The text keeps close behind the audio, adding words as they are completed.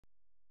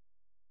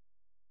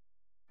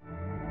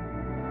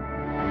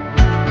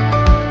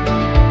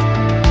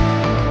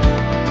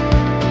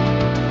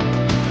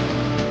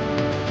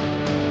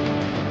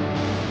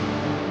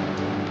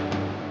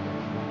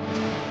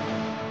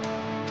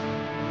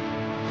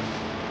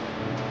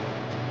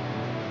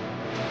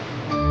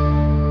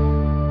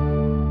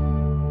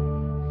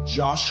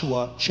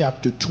Joshua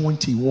chapter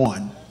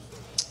 21.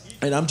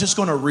 And I'm just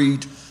going to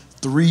read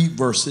 3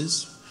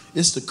 verses.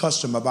 It's the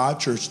custom of our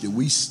church that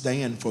we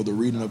stand for the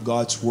reading of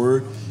God's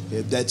word.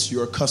 If that's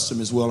your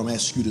custom as well, I'm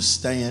asking you to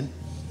stand.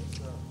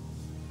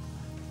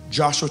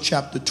 Joshua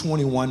chapter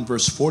 21,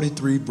 verse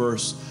 43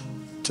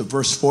 to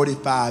verse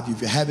 45.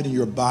 If you have it in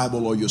your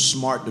Bible or your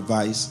smart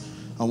device,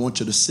 I want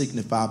you to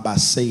signify by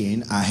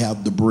saying, I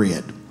have the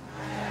bread.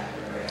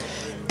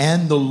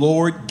 And the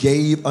Lord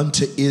gave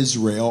unto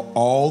Israel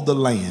all the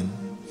land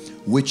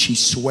which he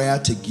sware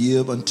to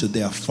give unto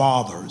their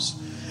fathers,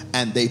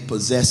 and they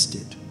possessed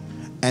it,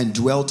 and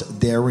dwelt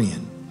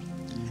therein.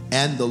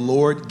 And the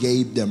Lord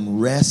gave them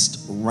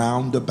rest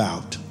round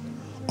about,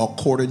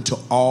 according to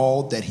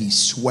all that he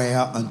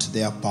sware unto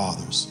their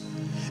fathers.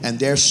 And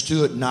there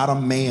stood not a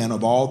man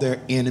of all their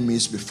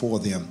enemies before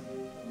them.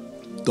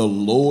 The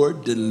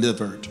Lord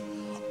delivered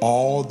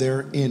all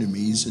their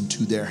enemies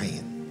into their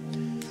hand.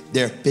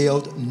 There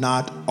failed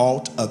not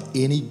aught of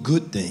any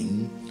good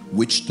thing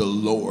which the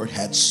Lord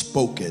had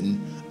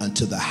spoken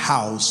unto the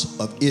house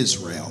of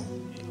Israel.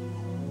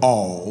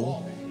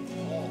 All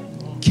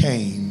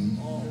came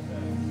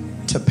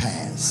to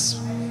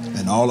pass.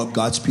 And all of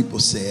God's people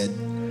said,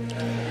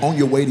 on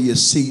your way to your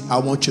seat, I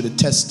want you to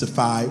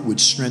testify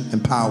with strength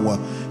and power.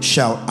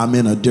 Shout, I'm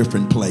in a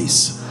different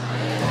place.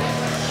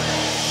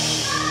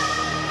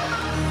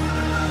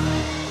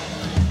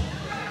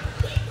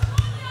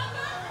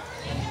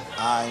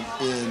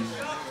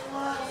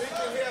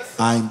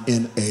 I'm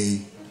in a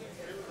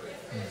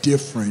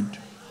different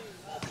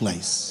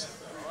place.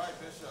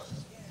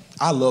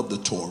 I love the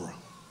Torah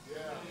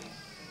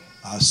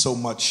so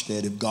much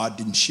that if God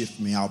didn't shift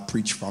me, I'll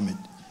preach from it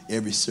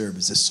every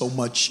service. There's so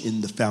much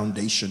in the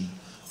foundation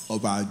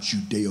of our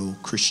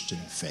Judeo-Christian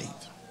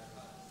faith.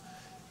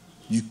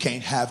 You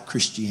can't have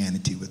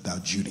Christianity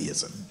without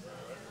Judaism.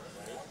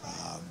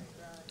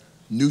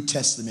 New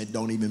Testament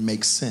don't even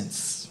make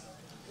sense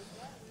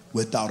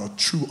without a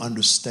true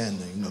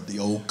understanding of the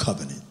Old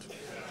Covenant,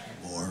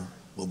 or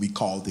what we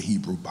call the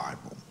Hebrew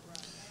Bible.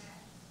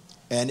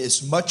 And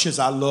as much as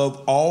I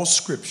love all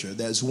scripture,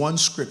 there's one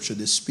scripture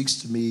that speaks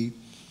to me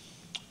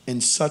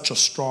in such a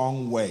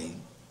strong way.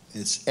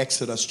 It's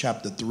Exodus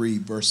chapter 3,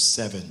 verse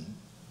 7,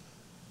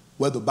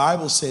 where the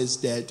Bible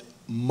says that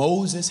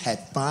Moses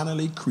had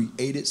finally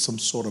created some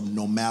sort of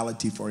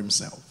normality for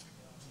himself.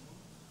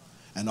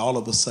 And all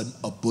of a sudden,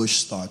 a bush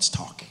starts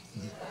talking.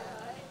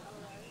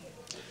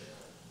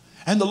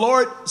 And the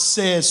Lord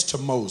says to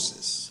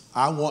Moses,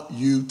 I want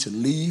you to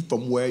leave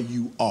from where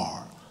you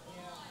are.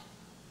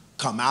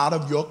 Come out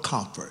of your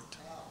comfort.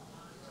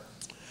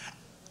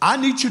 I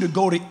need you to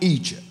go to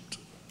Egypt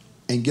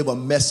and give a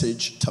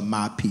message to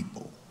my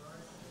people.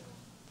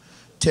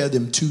 Tell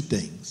them 2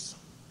 things.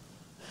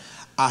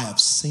 I have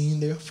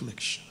seen their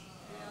affliction,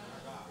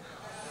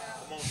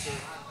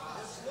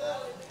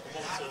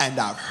 and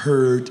I've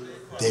heard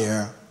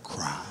their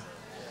cry.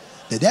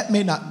 Now that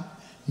may not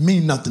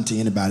mean nothing to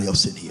anybody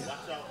else in here,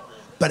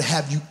 but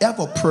have you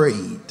ever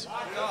prayed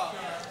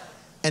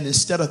and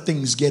instead of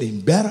things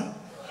getting better,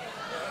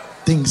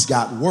 things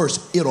got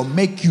worse? It'll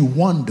make you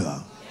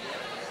wonder,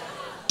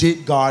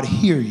 did God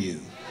hear you?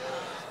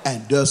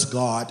 And does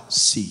God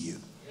see you?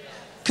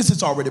 Because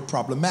it's already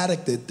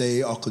problematic that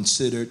they are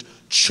considered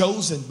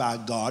chosen by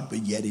God, but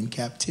yet in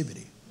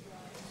captivity.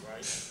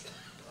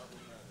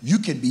 You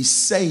can be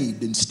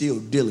saved and still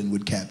dealing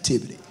with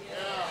captivity.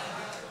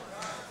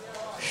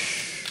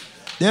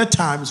 There are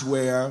times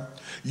where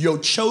your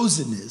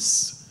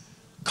chosenness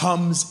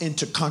comes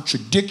into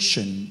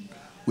contradiction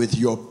with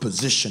your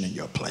position in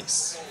your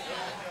place.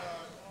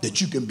 That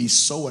you can be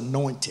so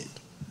anointed,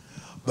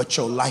 but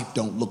your life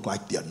don't look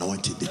like the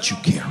anointing that you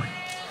carry.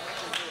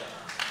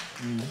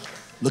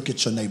 Look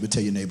at your neighbor,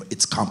 tell your neighbor,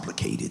 it's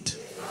complicated.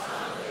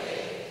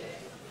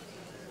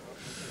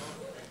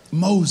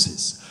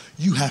 Moses,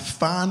 you have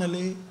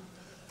finally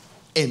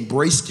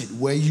embraced it.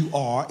 Where you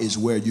are is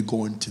where you're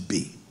going to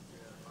be.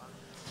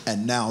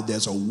 And now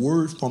there's a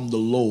word from the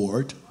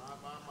Lord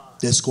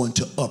that's going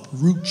to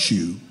uproot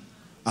you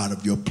out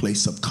of your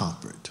place of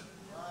comfort.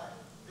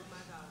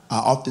 I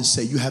often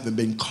say you haven't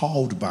been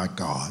called by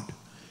God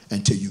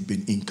until you've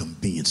been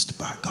inconvenienced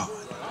by God.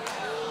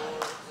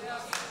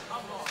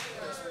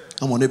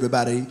 I want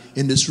everybody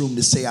in this room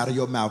to say out of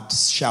your mouth,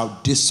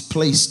 shout,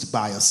 displaced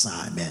by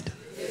assignment.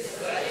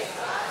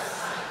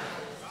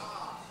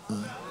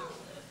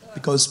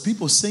 Because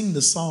people sing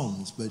the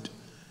songs, but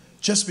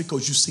just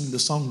because you sing the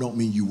song don't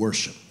mean you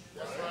worship.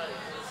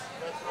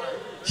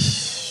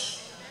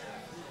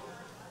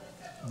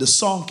 The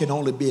song can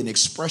only be an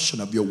expression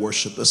of your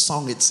worship. The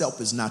song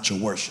itself is not your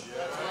worship.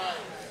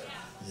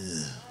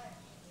 Yeah.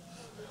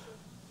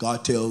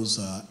 God tells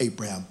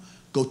Abraham,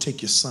 go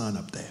take your son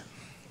up there.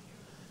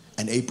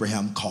 And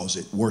Abraham calls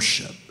it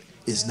worship.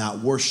 It's not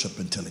worship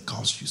until it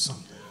costs you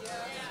something.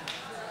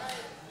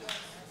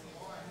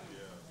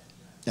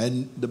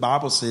 And the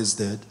Bible says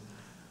that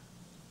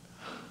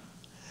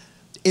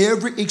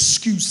every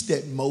excuse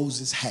that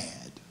Moses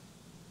had,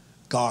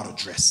 God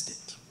addressed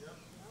it.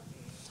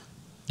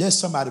 There's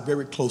somebody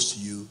very close to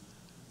you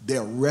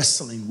They're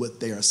wrestling with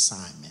their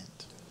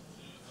assignment.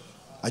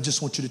 I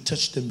just want you to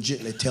touch them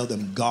gently. Tell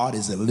them God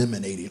is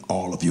eliminating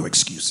all of your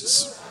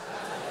excuses.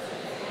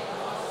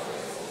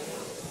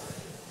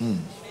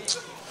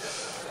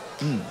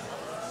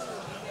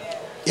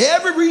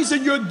 Every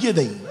reason you're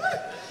giving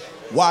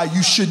why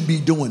you shouldn't be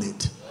doing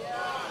it,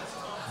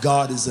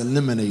 God is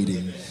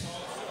eliminating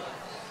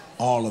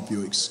all of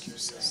your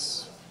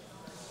excuses.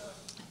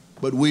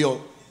 But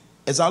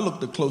as I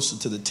look closer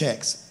to the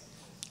text,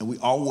 and we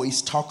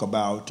always talk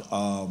about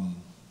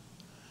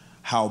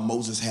how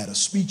Moses had a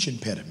speech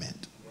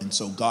impediment, and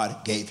so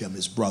God gave him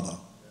his brother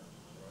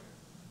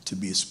to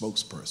be a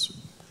spokesperson.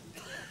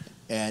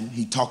 And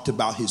he talked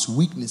about his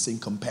weakness in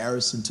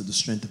comparison to the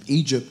strength of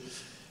Egypt,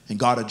 and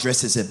God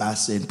addresses it by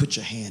saying, put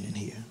your hand in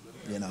here.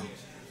 You know,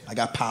 I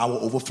got power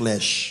over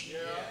flesh.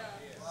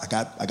 I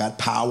got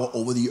power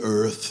over the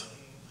earth,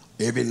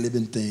 every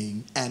living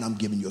thing, and I'm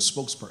giving you a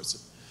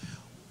spokesperson.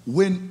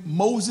 When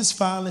Moses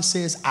finally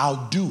says,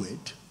 I'll do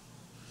it,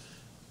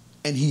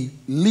 and he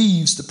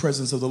leaves the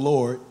presence of the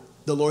Lord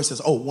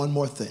says, oh, one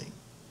more thing.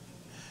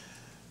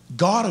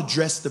 God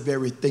addressed the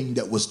very thing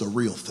that was the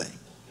real thing.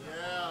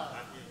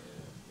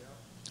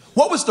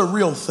 What was the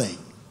real thing?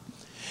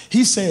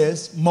 He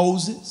says,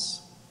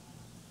 Moses,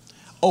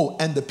 oh,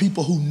 and the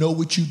people who know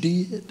what you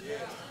did.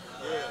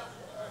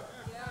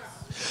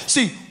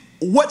 See,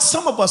 what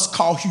some of us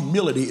call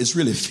humility is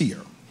really fear.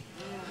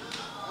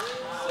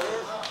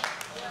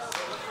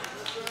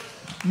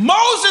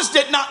 Moses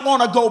did not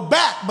want to go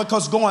back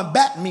because going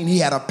back means he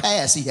had a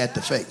past he had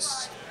to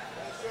face.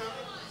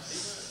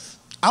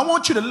 I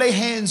want you to lay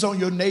hands on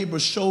your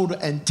neighbor's shoulder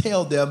and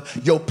tell them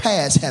your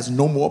past has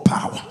no more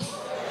power.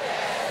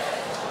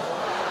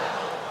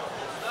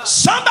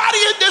 Somebody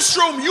in this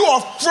room, you are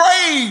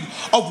afraid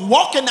of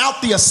walking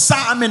out the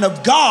assignment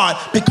of God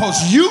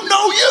because you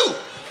know you.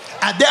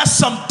 And there's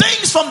some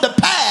things from the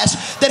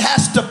past that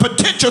has the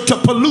potential to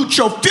pollute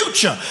your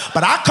future.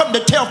 But I come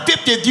to tell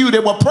 50 of you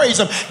that will praise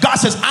him. God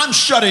says, I'm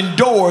shutting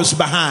doors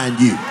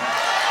behind you.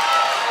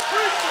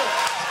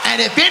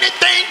 And if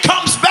anything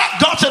comes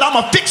back, God said, I'm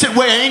going to fix it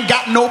where it ain't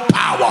got no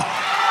power.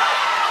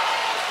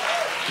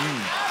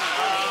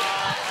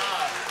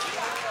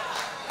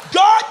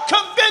 God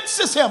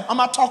convinces him. Am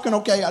I talking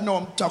okay? I know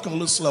I'm talking a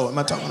little slow. Am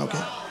I talking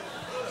okay?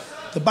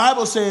 The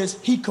Bible says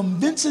he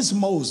convinces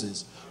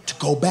Moses to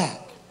go back.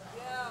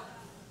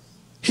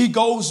 He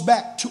goes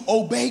back to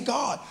obey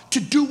God,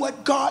 to do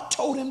what God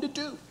told him to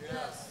do.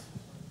 Yes.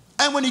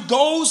 And when he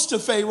goes to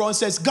Pharaoh and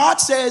says, God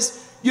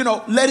says, you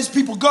know, let his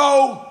people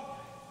go.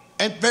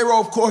 And Pharaoh,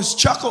 of course,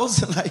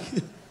 chuckles and like,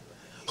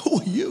 who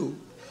are you?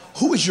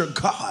 Who is your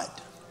God?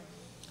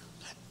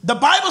 The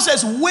Bible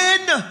says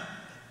when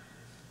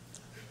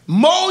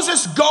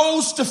Moses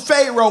goes to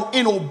Pharaoh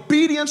in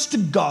obedience to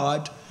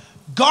God,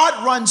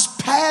 God runs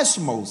past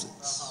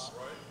Moses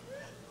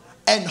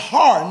and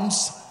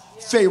hardens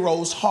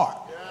Pharaoh's heart.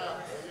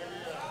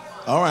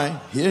 All right,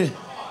 here.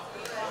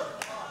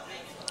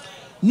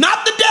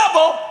 Not the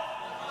devil.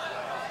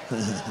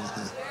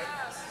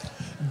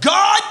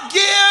 God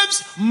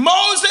gives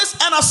Moses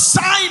an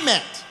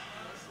assignment.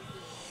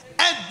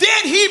 And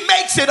then he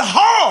makes it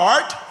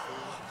hard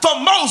for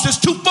Moses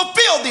to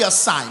fulfill the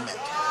assignment.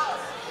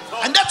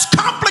 And that's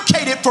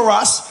complicated for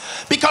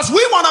us because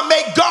we want to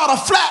make God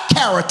a flat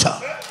character.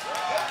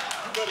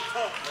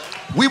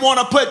 We want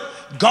to put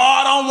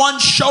God on one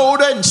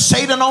shoulder and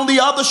Satan on the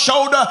other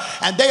shoulder,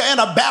 and they're in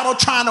a battle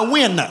trying to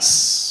win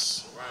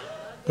us.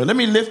 But let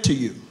me lift to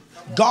you.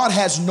 God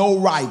has no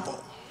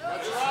rival.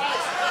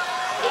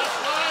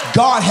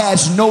 God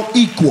has no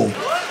equal.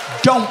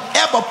 Don't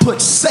ever put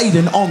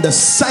Satan on the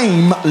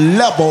same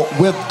level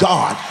with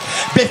God.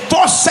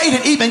 Before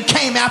Satan even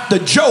came after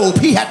Job,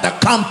 he had to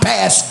come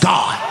past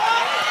God.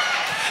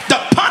 The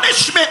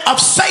punishment of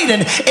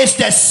Satan is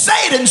that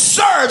Satan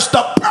serves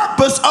the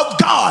purpose of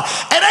God.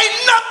 And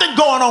ain't nothing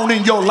going on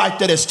in your life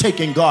that is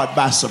taking God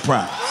by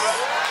surprise.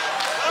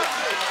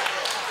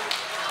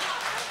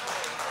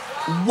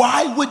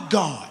 Why would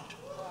God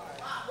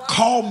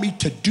call me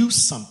to do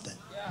something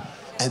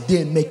and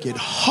then make it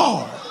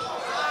hard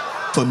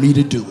for me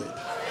to do it?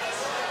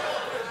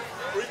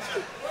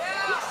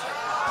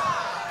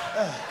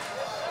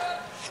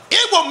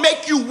 It will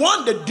make you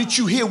wonder, did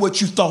you hear what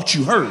you thought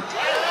you heard?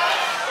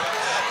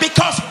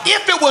 Because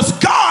if it was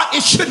God,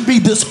 it shouldn't be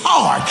this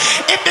hard.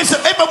 If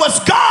it was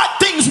God,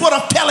 things would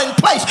have fell in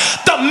place.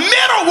 The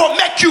middle will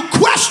make you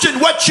question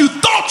what you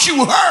thought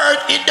you heard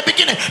in the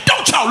beginning.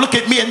 Don't y'all look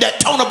at me in that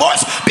tone of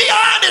voice. Be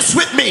honest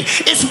with me.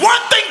 It's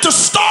one thing to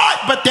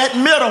start, but that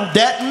middle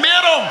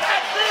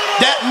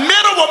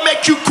will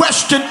make you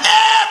question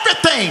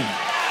everything.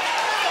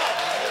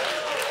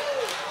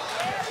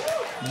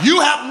 You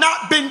have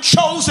not been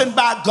chosen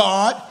by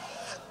God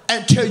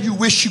until you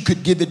wish you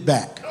could give it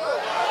back.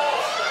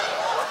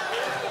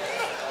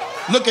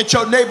 Look at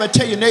your neighbor,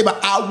 tell your neighbor,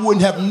 I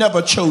wouldn't have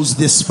never chose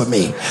this for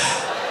me.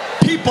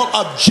 People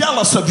are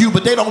jealous of you,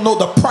 but they don't know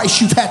the price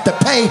you've had to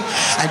pay,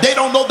 and they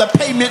don't know the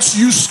payments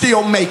you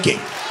still making.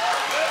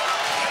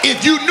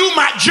 If you knew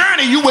my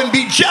journey, you wouldn't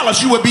be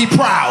jealous, you would be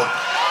proud.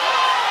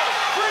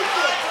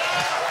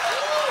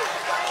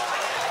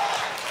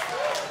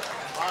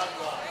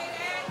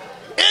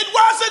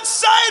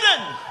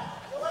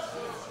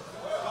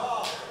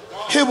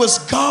 It was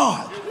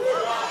God.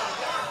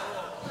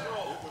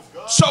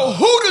 So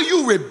who do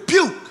you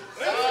rebuke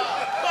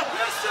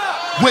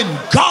when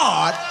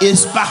God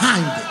is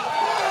behind it?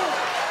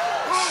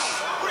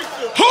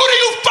 Who do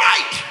you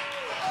fight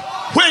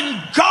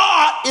when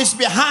God is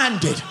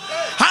behind it?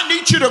 I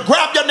need you to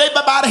grab your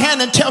neighbor by the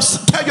hand and tell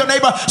your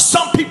neighbor,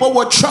 some people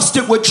were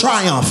trusted with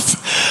triumph,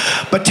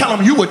 but tell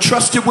them you were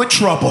trusted with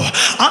trouble.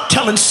 I'm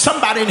telling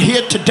somebody in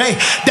here today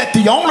that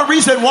the only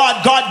reason why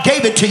God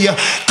gave it to you,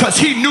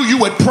 because he knew you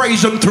would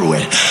praise him through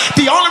it.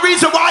 The only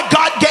reason why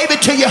God gave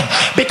it to you,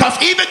 because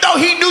even though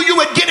he knew you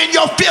would get in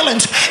your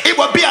feelings, it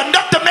would be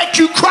enough to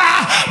make you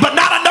cry, but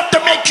not enough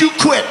to make you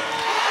quit.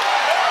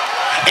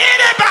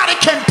 Anybody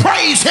can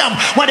praise him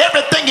when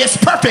everything is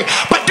perfect,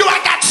 but do I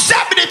got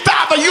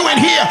 75 of you in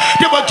here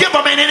that will give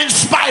him an in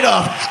spite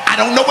of? I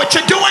don't know what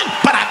you're doing,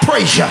 but I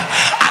praise you.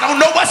 I don't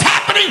know what's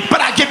happening, but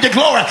I give you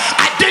glory.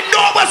 I didn't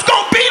know it was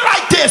going to be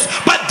like this,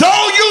 but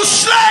though you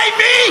slay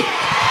me,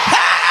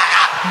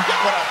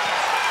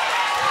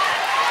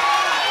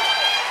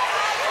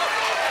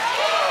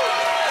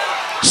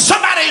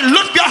 somebody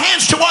lift your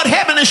hands toward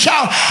heaven and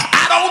shout,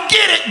 I don't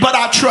get it, but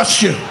I trust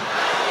you.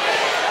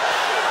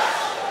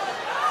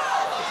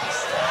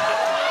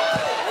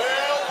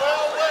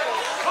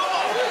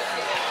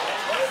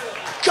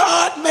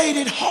 God made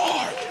it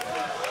hard.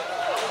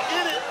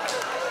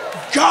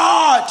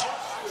 God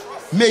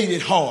made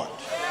it hard.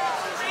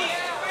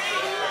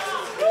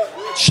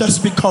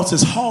 Just because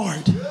it's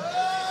hard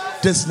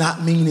does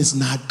not mean it's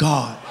not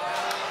God.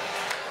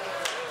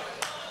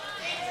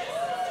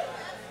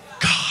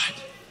 God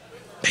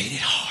made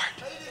it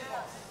hard.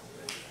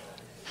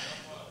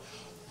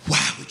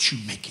 Why would you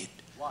make it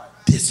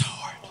this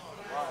hard?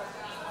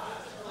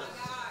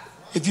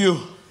 If you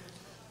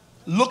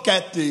look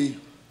at the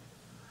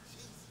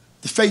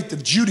faith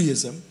of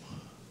Judaism,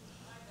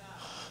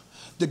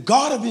 the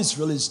God of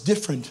Israel is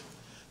different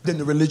than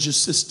the religious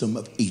system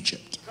of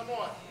Egypt.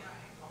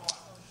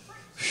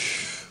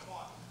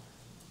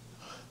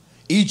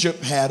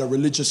 Egypt had a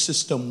religious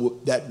system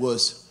that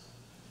was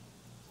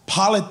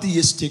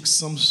polytheistic,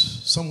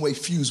 some way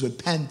fused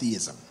with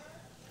pantheism.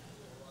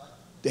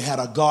 They had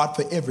a God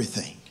for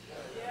everything.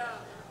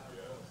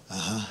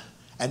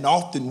 And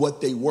often what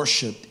they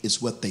worshiped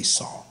is what they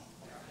saw.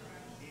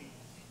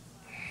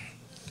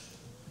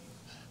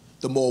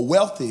 The more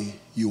wealthy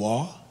you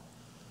are,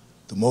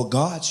 the more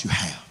gods you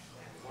have.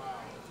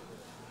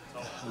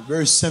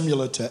 Very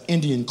similar to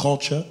Indian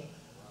culture.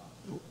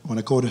 When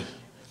I go to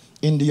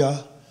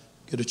India,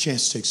 get a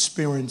chance to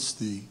experience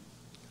the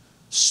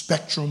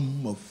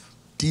spectrum of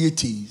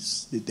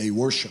deities that they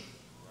worship.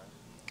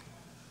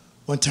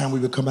 One time we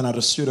were coming out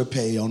of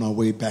Sudapay on our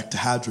way back to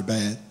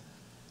Hyderabad,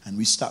 and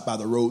we stopped by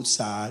the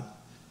roadside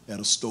at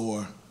a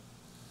store.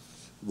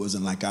 It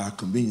wasn't like our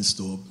convenience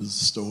store, it was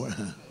a store.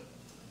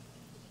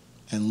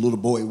 And a little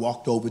boy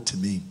walked over to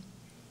me,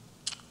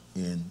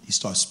 and he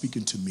started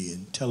speaking to me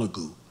in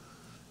Telugu.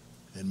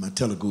 And my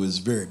Telugu is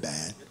very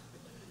bad.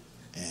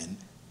 And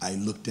I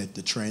looked at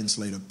the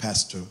translator,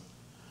 Pastor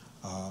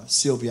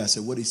Sylvia. I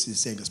said, what is he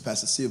saying? Because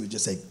Pastor Sylvia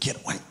just said,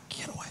 get away,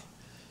 get away.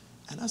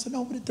 And I said,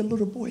 no, what did the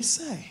little boy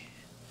say?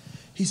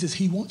 He says,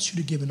 he wants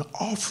you to give an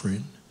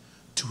offering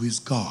to his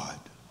God.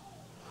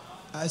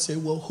 I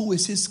said, well, who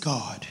is his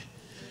God?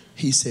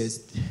 He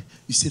says,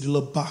 you see the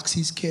little box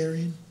he's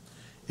carrying?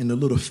 And the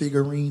little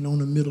figurine on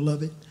the middle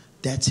of it,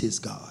 that's his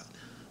God.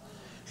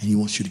 And he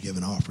wants you to give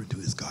an offering to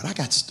his God. I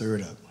got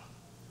stirred up.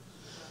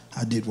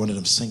 I did one of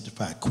them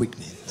sanctified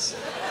quickenings.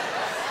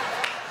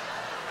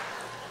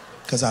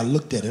 Because I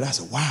looked at it, I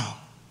said, wow,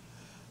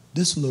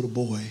 this little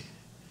boy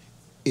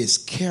is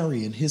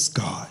carrying his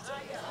God.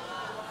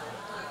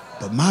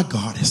 But my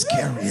God is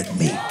carrying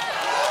me.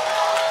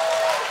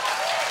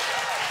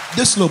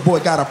 This little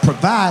boy got to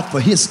provide for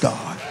his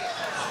God.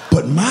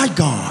 But my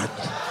God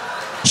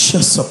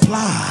shall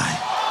supply.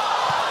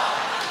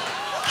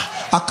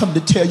 I come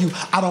to tell you,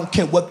 I don't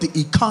care what the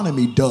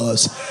economy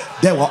does,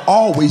 there will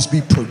always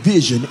be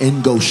provision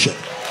in Goshen.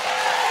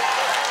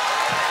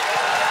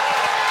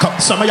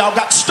 Some of y'all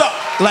got stuck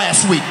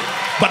last week,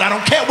 but I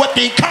don't care what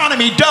the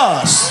economy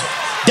does,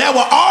 there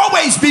will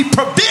always be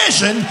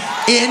provision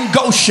in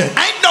Goshen.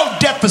 Ain't no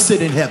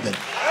deficit in heaven.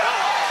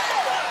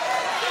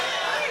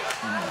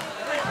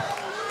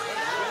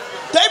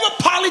 They were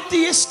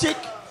polytheistic,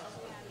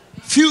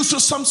 fused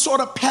with some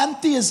sort of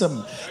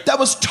pantheism that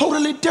was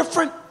totally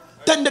different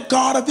than the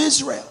God of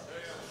Israel.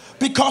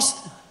 Because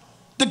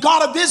the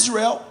God of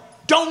Israel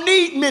don't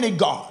need many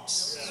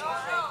gods.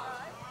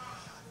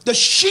 The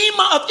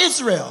Shema of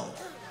Israel,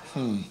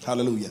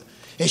 hallelujah,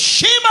 is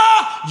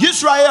Shema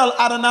Yisrael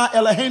Adonai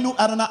Eloheinu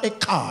Adonai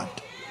Echad.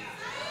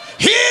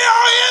 Hear,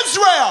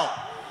 Israel,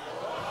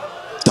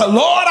 the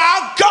Lord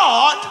our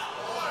God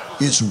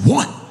is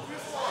one.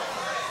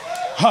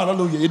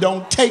 Hallelujah. It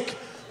don't take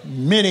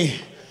many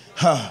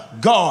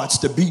gods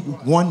to beat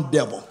one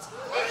devil.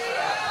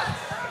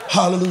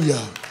 Hallelujah.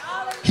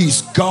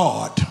 He's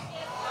God.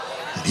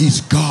 And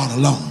he's God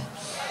alone.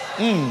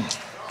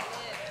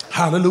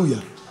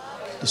 Hallelujah.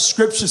 The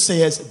scripture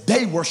says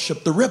they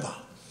worship the river.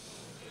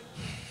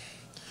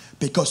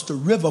 because the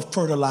river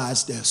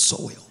fertilized their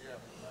soil.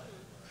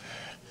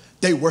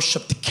 They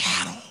worshiped the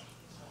cattle.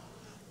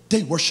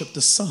 They worshiped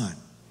the sun.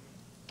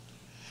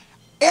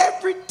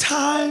 Every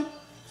time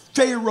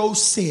Pharaoh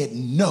said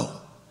no,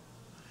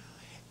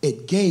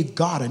 it gave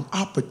God an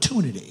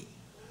opportunity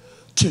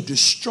to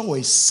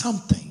destroy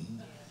something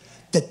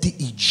that the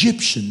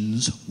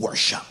Egyptians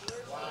worshiped.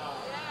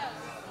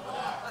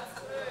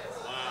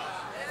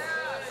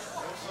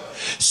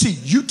 See,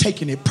 you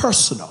taking it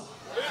personal,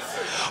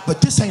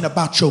 but this ain't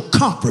about your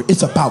comfort.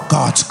 It's about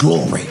God's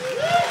glory.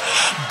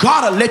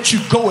 God will let you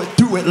go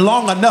through it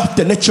long enough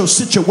to let your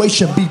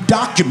situation be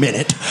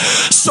documented.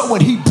 So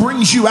when he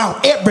brings you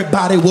out,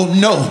 everybody will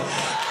know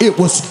it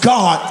was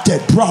God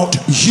that brought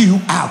you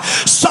out.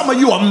 Some of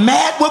you are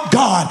mad with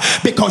God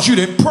because you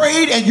didn't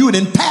prayed and you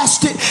didn't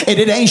passed it and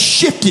it ain't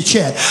shifted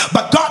yet.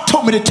 But God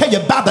told me to tell you,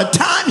 by the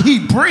time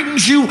he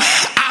brings you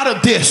out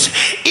of this,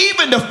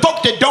 even the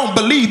folk that don't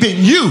believe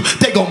in you,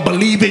 they're going to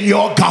believe in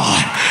your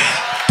God.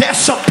 There's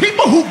some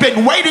people who've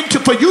been waiting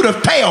for you to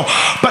fail,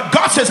 but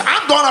God says,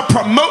 I'm going to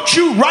promote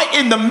you right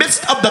in the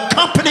midst of the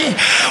company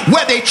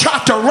where they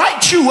tried to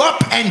write you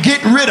up and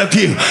get rid of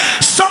you.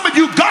 Some of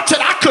you, God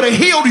said, I could have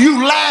healed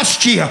you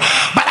last year,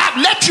 but I've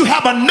let you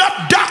have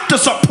enough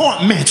doctor's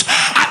appointments.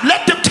 I've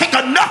let them take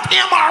enough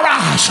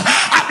MRIs.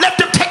 I've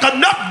let them take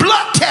enough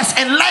blood tests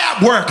and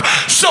lab work.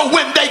 So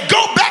when they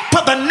go back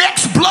for the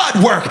next blood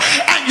work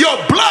and your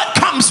blood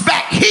comes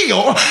back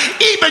healed,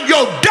 even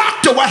your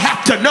doctor will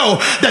have to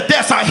know that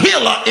there's a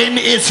healer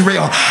in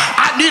Israel.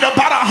 I need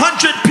about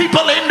 100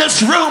 people in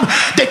this room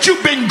that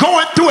you've been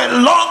going through it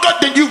longer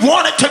than you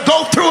wanted to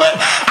go through it.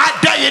 I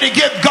dare you to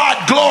give God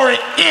glory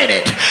in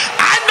it.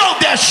 I know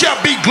there shall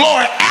be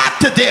glory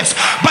after this,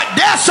 but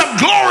there's some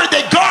glory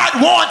that God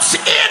wants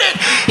in it.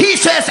 He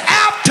says,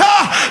 after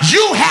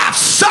you have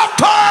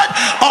suffered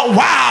a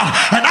while,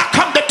 and I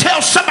come to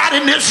tell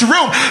somebody in this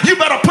room, you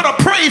better put a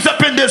praise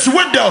up in this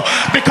window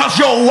because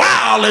your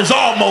while is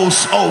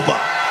almost over.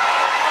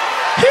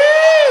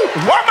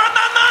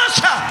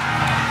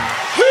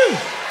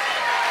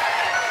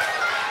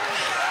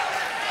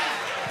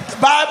 The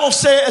Bible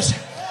says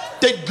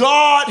that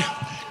God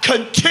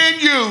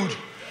continued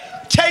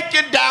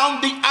taking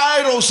down the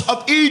idols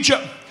of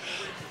Egypt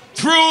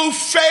through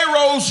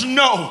Pharaoh's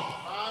no.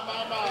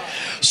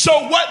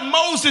 So what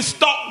Moses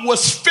thought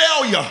was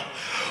failure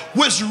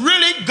was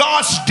really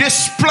God's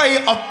display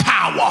of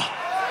power.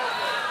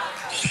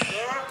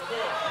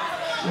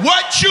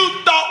 What you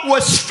thought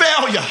was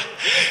failure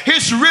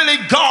is really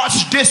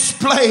God's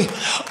display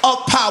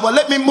of power.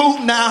 Let me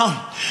move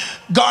now.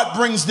 God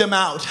brings them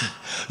out.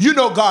 You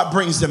know God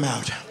brings them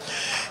out.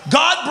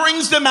 God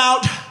brings them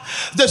out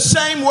the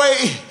same way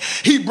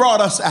he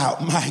brought us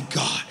out. My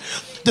God.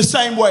 The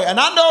same way. And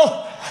I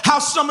know how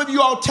some of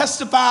you all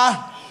testify.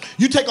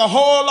 You take a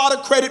whole lot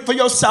of credit for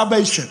your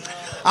salvation.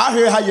 I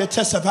hear how you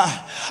testify.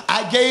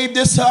 I gave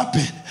this up,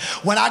 and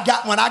when I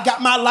got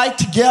my life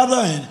together,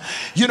 and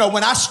you know,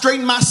 when I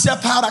straightened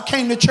myself out, I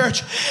came to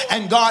church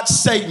and God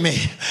saved me.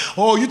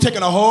 Oh, you're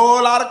taking a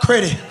whole lot of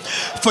credit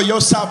for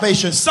your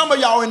salvation. Some of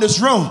y'all in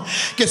this room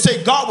can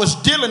say God was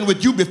dealing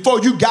with you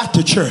before you got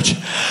to church.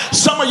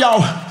 Some of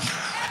y'all,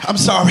 I'm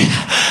sorry,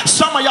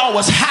 some of y'all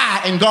was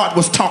high and God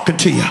was talking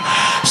to you.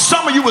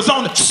 Some of you was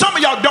on, some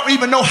of y'all don't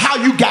even know how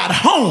you got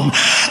home,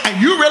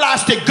 and you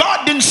realize that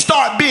God didn't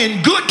start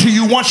being good to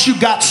you once you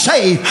got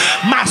saved.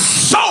 My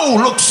soul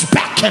looks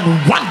back and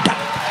wonder.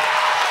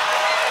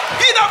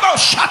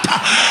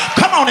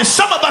 Come on, and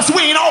some of us,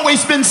 we ain't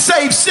always been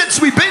saved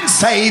since we've been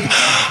saved,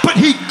 but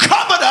he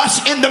covered us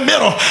in the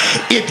middle.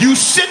 If you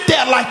sit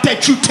there like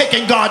that, you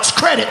taking God's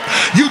credit.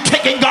 You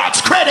taking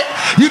God's credit.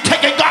 You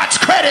taking God's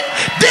credit.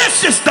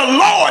 This is the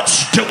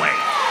Lord's doing.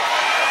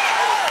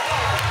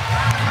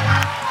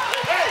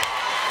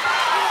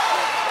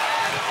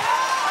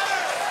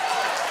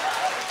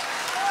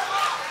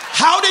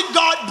 How did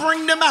God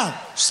bring them out?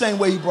 Same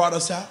way he brought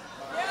us out.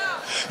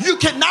 You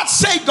cannot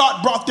say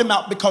God brought them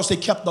out because they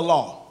kept the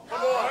law.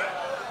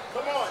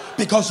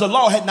 Because the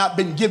law had not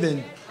been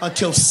given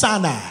until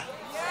Sinai.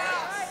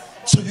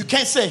 So you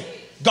can't say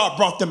God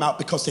brought them out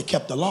because they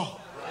kept the law.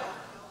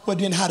 Well,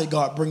 then how did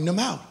God bring them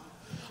out?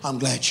 I'm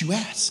glad you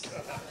asked.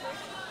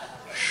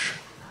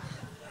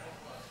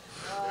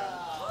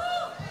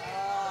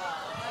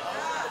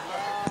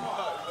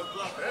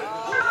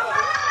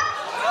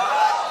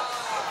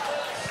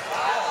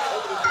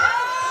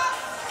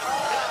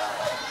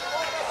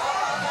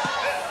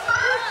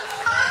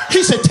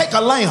 He said, take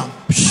a lamb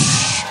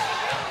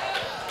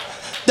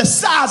the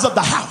size of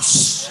the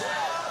house,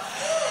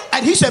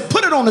 and he said,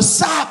 put it on the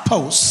side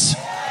post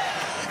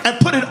and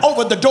put it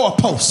over the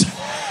doorpost.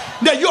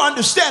 Now you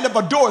understand, if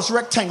a door is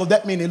rectangle,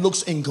 that means it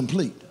looks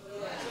incomplete.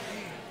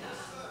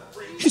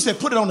 He said,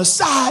 put it on the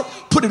side,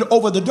 put it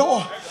over the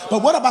door.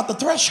 But what about the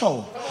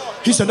threshold?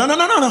 He said, no.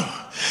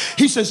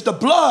 He says, the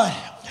blood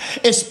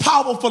is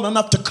powerful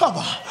enough to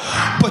cover,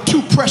 but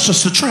too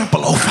precious to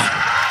trample over.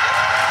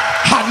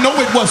 I know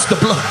it was the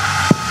blood.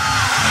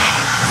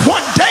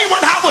 One day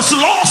when I was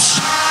lost,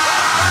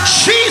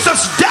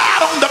 Jesus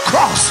died on the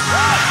cross,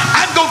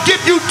 I'm going to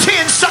give you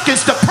 10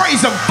 seconds to praise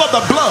him for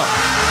the blood.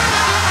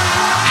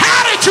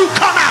 How did you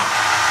come out?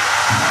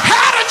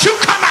 How did you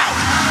come out?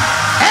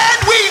 And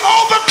we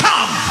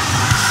overcome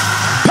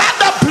by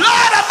the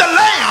blood of the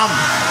Lamb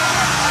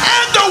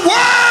and the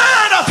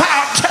word of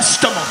our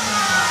testimony.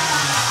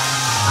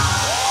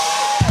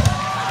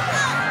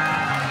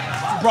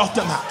 Brought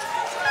them out.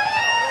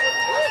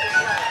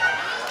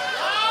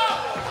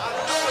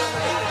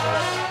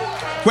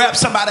 Grab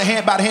somebody's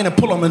hand by the hand and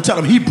pull them and tell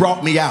them, he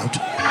brought me out.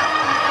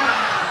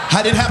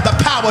 I didn't have the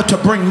power to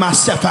bring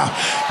myself out.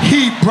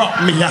 He brought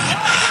me out.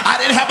 I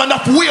didn't have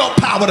enough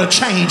willpower to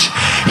change.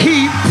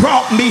 He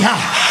brought me out.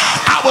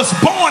 I was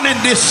born in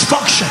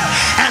dysfunction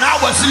and I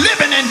was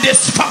living in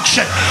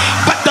dysfunction,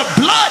 but the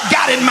blood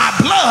got in my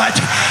blood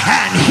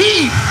and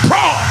he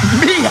brought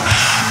me out.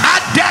 I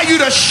dare you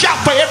to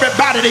shout for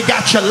everybody that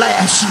got your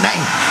last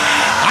name.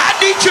 I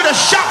need you to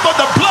shout for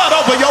the blood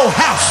over your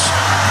house.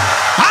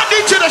 I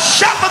need you to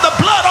shout for the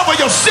blood over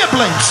your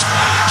siblings.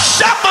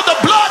 Shout for the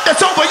blood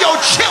that's over your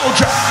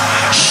children.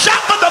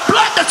 Shout for the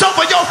blood that's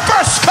over your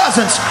first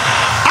cousins.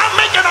 I'm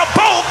making a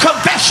bold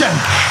confession.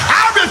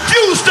 I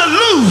refuse to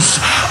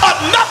lose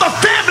another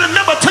family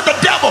member to the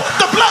devil.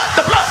 The blood,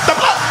 the blood, the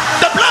blood,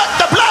 the blood,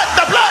 the blood,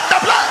 the blood, the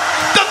blood,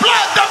 the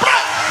blood, the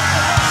blood.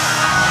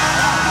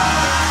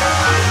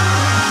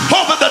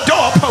 Over the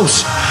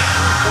doorpost.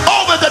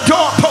 Over the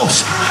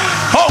doorpost.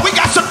 Oh, we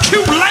got some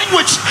cute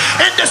language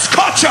in this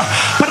culture,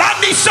 but I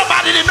need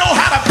somebody to know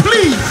how to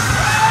plead.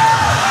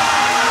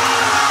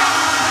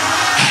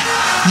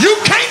 You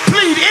can't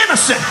plead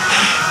innocent.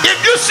 If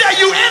you say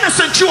you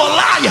innocent, you a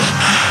liar.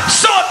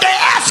 So if they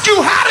ask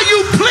you, how do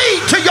you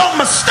plead to your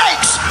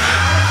mistakes?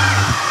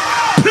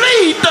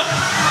 Plead the...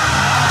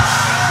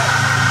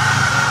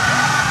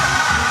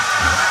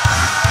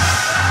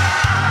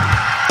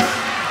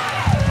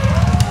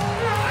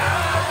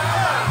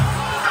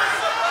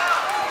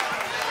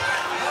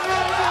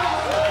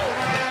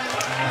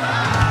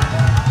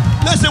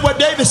 Listen what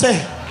David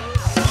said.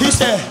 He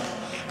said,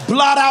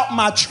 blot out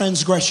my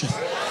transgression.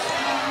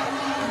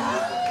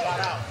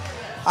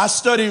 I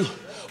studied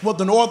with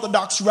an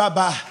Orthodox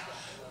rabbi,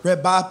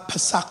 Rabbi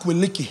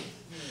Pasakwiliki,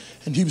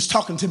 and he was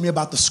talking to me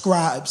about the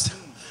scribes.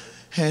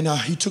 And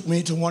he took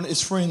me to one of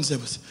his friends that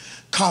was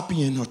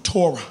copying a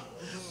Torah.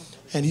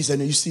 And he said,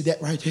 now you see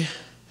that right there?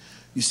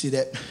 You see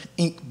that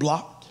ink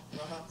blot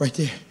right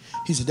there?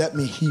 He said, that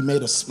means he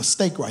made a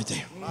mistake right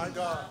there.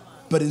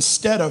 But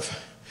instead of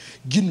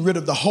getting rid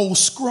of the whole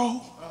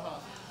scroll,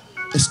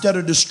 instead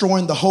of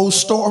destroying the whole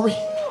story,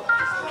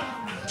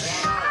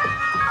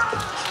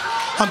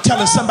 I'm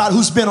telling somebody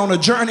who's been on a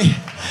journey,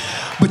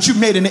 but you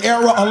made an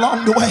error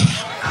along the way.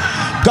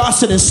 God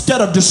said, instead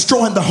of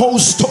destroying the whole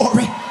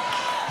story,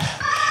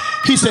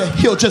 he said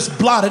he'll just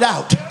blot it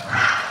out.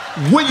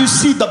 When you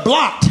see the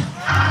blot,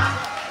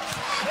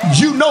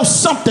 you know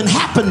something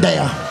happened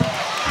there.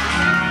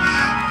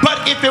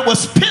 But if it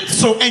was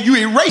pencil and you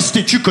erased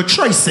it, you could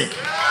trace it.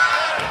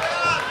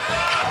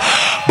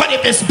 But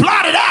if it's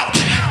blotted out,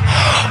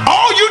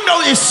 all you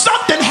know is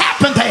something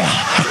happened there,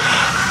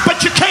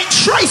 but you can't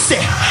trace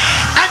it.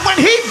 And when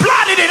he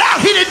blotted it out,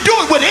 he didn't do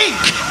it with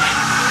ink.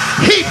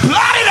 He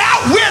blotted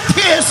out with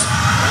his...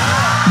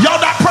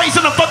 Y'all not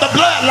praising him for the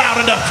blood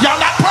loud enough.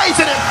 Y'all not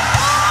praising him.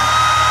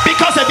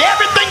 Because if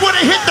everything would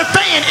have hit the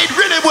fan, it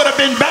really would have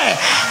been bad.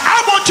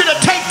 I want you to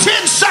take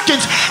 10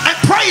 seconds and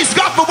praise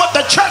God for what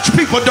the church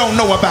people don't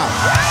know about.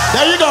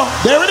 There you go.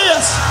 There it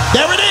is.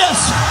 There it is.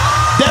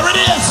 There it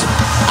is.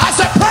 I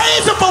said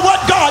praise him for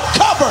what God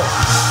covered.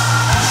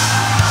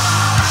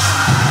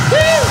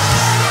 Woo.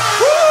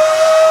 Woo.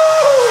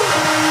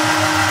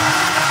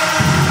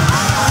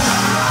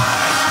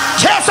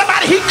 Tell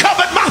somebody he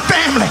covered my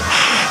family.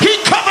 He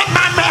covered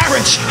my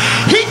marriage.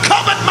 He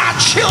covered my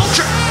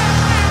children.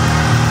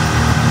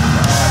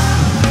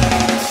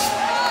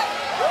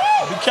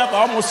 Be careful.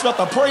 I almost felt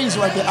the praise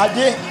right there. I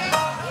did.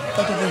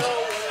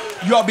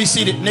 You all be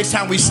seated. Next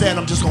time we stand,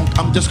 I'm just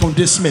gonna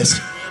dismiss.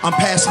 I'm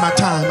past my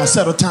time. I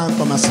set a time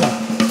for myself.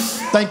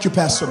 Thank you,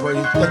 Pastor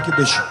Brady. Thank you,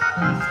 Bishop.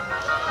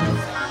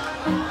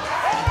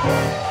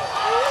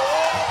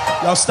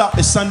 Y'all stop.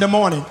 It's Sunday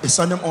morning. It's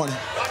Sunday morning.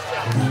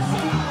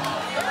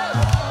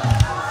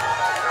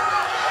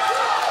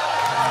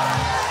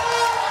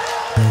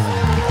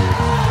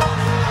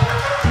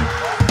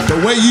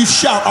 The way you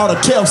shout ought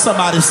to tell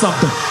somebody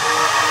something.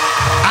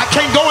 I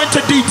can't go into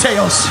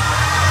details.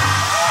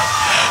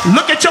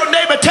 Look at your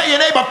neighbor, tell your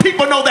neighbor,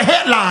 people know the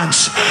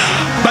headlines,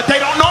 but they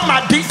don't know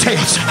my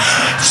details.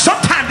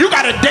 Sometimes you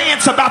got to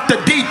dance about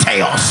the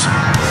details.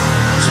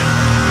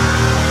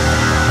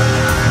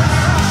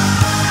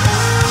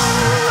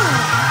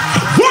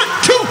 One,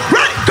 two,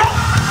 ready, go.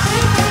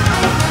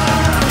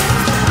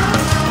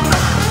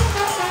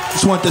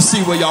 Just wanted to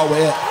see where y'all were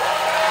at.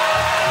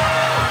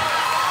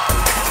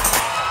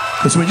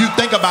 Because when you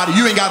think about it,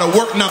 you ain't got to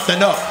work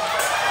nothing up.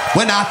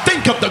 When I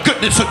think of the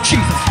goodness of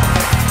Jesus,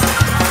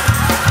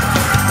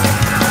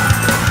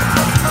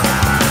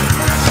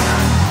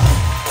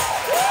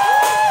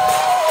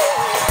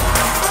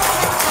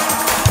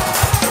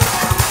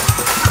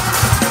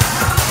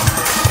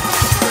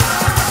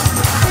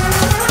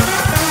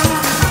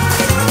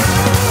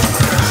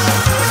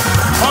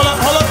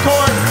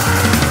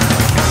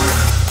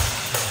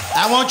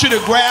 want you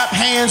to grab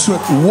hands with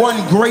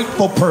one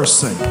grateful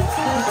person.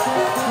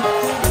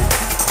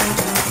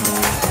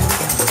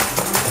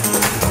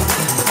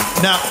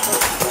 Now,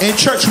 in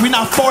church, we're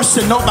not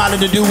forcing nobody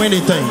to do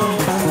anything.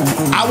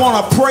 I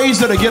want a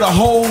praiser to get a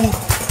hold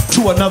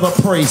to another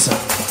praiser.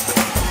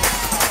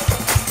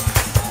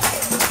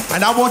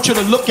 And I want you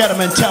to look at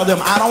them and tell them,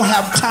 I don't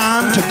have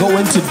time to go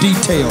into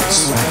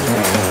details.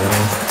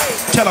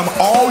 Tell them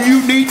all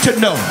you need to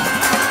know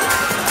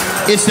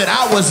is that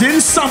I was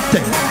in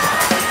something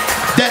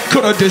that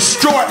could have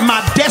destroyed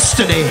my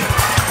destiny,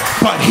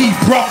 but he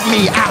brought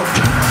me out.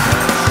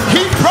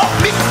 He brought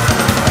me.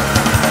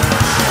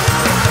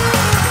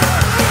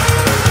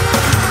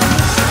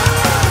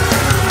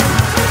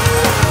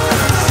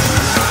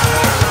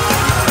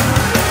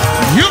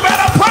 You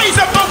better praise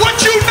him for what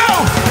you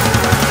know.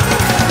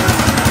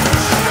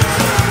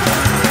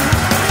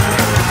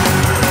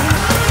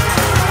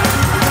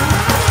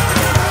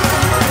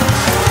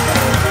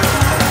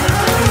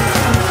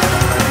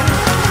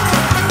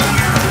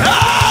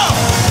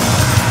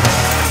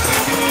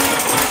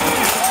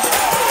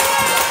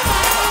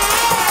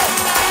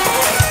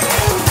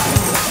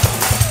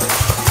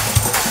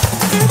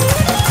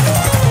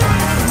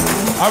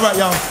 All right,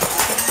 y'all.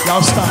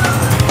 Y'all stop.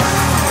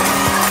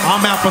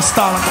 I'm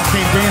apostolic. I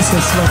can't dance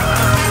this slow.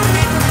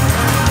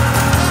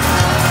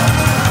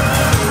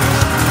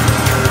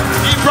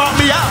 He brought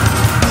me out.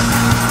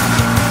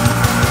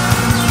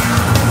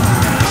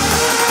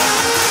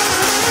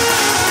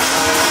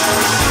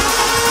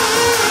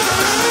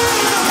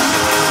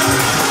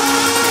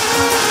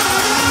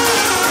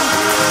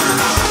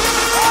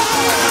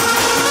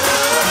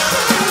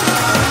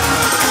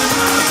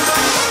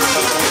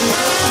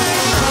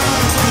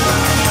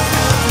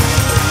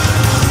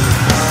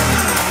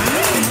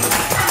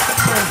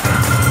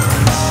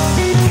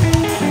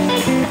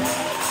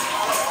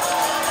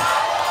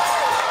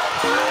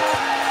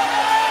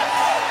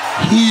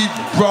 He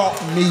brought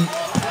me.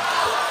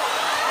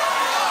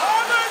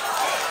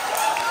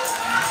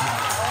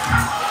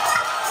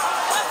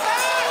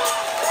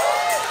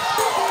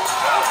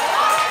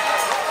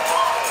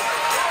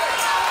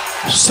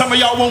 Some of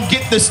y'all won't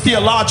get this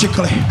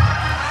theologically,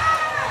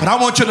 but I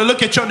want you to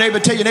look at your neighbor,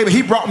 tell your neighbor,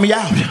 he brought me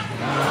out.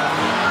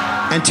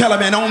 And tell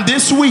him, and on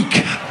this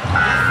week,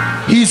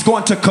 he's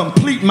going to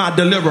complete my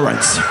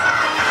deliverance.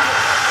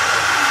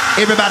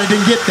 Everybody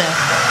didn't get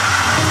that.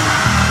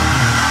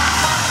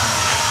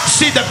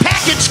 See, the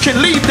package can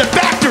leave the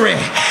factory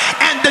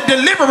and the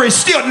delivery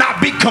still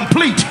not be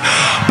complete.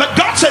 But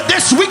God said,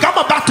 this week I'm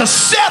about to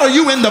settle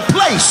you in the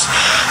place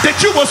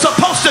that you were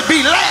supposed to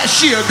be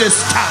last year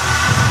this time.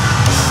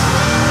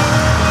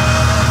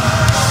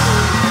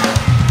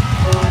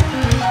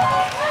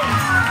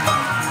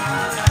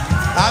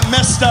 I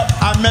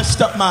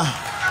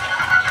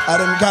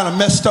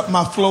messed up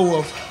my flow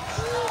of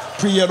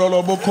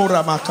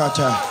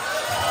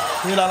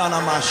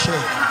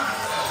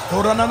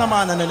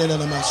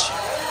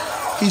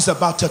he's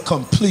about to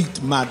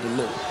complete my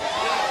deliverance.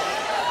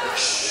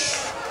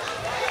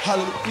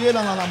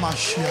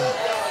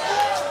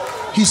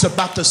 He's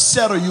about to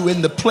settle you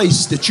in the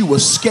place that you were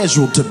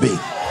scheduled to be.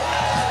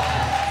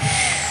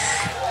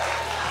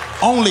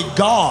 Only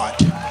God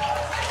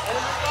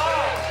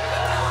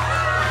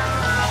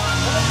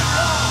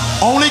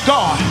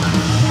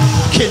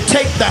can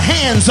take the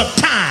hands of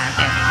time.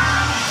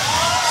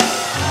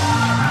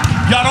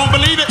 Y'all don't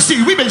believe it?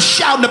 See, we've been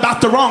shouting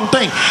about the wrong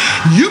thing.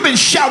 You've been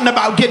shouting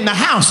about getting a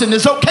house, and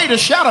it's okay to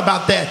shout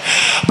about that.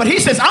 But he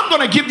says, I'm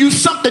going to give you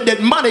something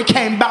that money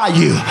can't buy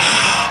you.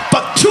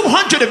 But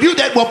 200 of you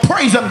that will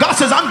praise him, God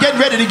says, I'm getting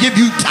ready to give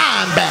you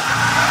time back.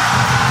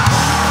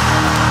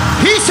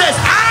 He says,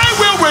 I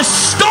will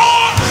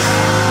restore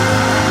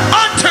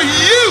unto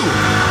you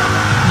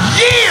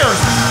years.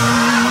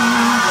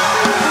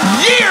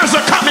 Years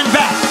are coming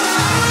back.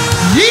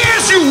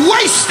 Years you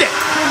wasted.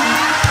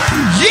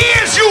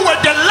 Years you were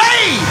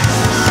delayed.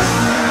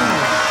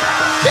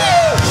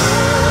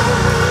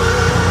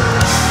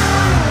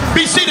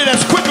 Be seated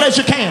as quickly as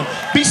you can.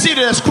 Be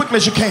seated as quickly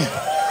as you can.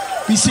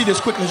 Be seated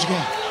as quickly as you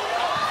can.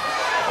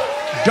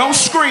 Don't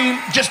scream.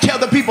 Just tell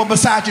the people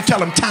beside you, tell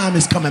them time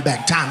is coming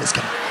back. Time is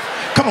coming.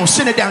 Come on,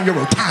 send it down your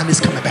road. Time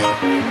is coming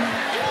back.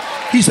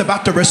 He's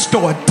about to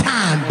restore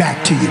time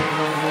back to you.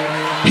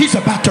 He's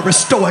about to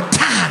restore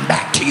time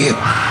back to you.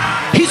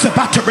 He's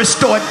about to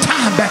restore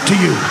time back to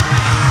you.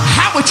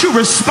 How would you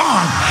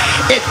respond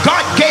if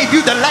God gave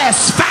you the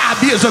last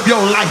 5 years of your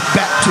life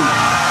back to you?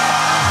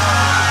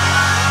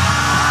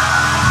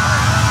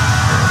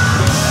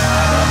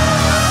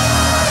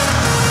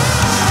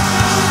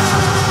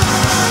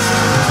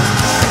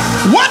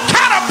 What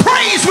kind of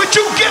praise would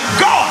you give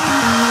God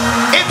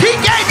if he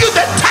gave you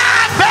the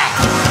time back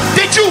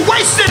that you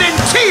wasted in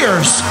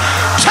tears,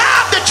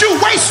 time that you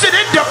wasted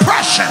in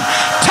depression,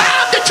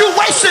 time that you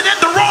wasted in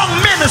the wrong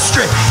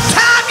ministry,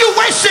 time you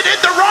wasted in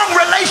the wrong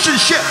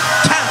relationship,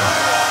 time.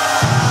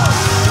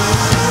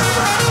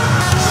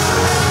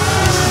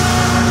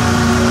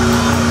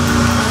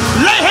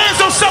 Lay hands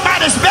on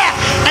somebody's back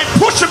and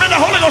push them in the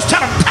Holy Ghost.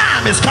 Tell them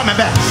time is coming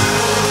back.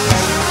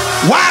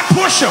 Why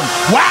push push them.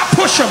 Why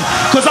push them?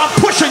 Because I'm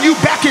pushing you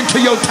back into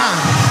your time.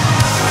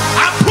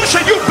 I'm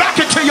pushing you back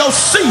into your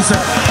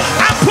season.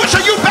 I'm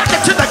pushing you back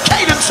into the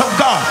cadence of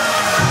God.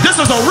 This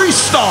is a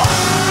restart.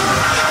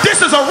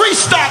 This is a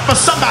restart for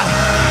somebody.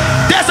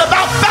 There's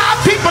about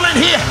 5 people in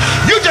here.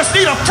 You just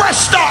need a fresh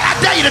start. I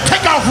dare you to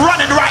take off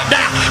running right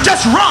now.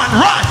 Just run,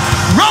 run,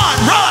 run,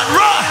 run,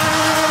 run.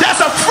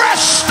 There's a fresh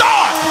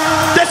start.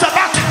 There's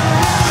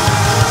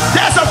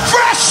a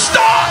fresh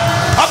start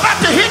about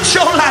to hit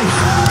your life.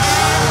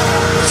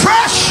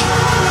 Fresh,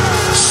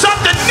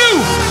 something new,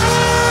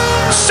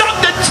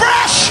 something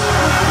fresh,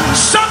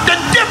 something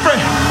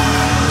different,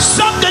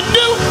 something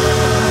new,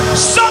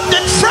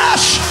 something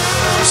fresh,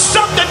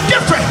 something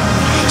different,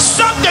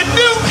 something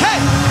new, hey,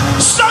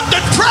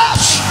 something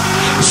fresh,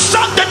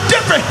 something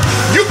different.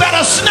 You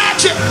better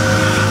snatch it.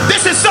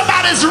 This is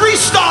somebody's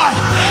restart.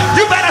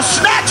 You better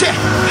snatch it.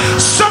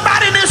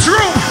 Somebody in this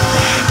room,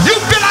 you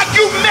feel like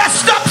you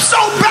messed up so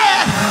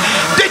bad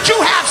that you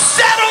have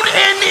settled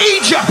in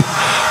Egypt,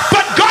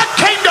 but God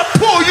came to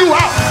pull you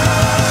out.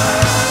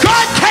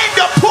 God came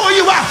to pull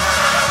you out.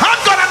 I'm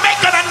going to make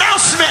an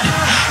announcement,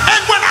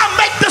 and when I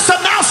make this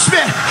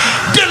announcement,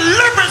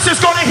 deliverance is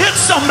going to hit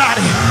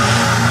somebody.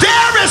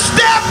 There is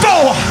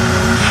therefore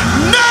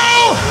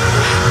no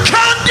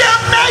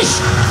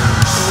condemnation.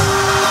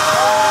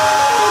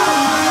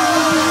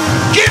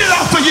 Get it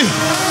off of you.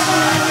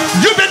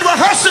 You've been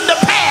rehearsing the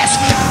past.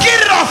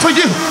 Get it off of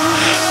you.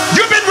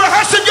 You've been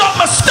rehearsing your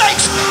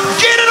mistakes.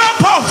 Get it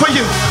up off of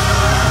you.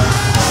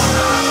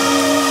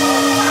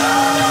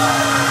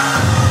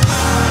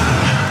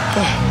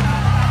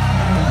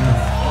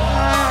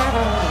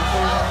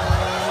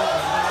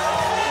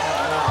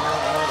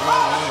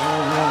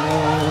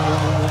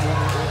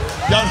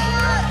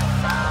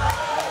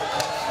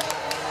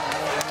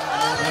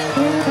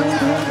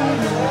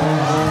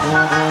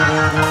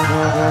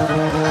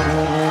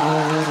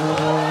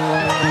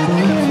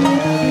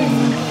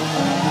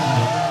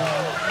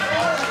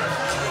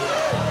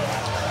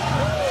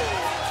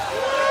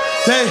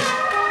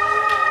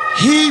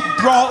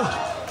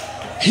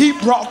 He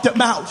brought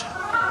them out.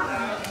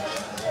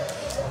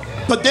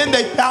 But then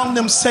they found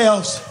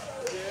themselves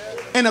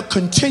in a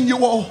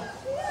continual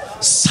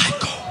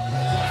cycle.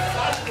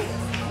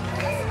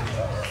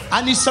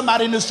 I need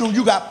somebody in this room.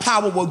 You got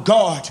power with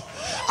God.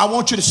 I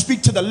want you to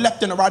speak to the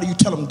left and the right of you.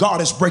 Tell them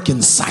God is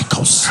breaking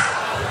cycles.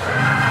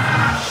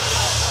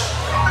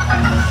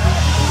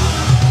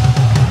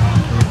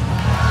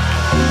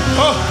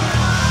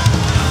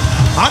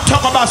 I'm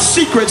talking about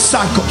secret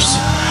cycles.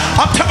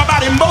 I'm talking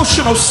about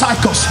emotional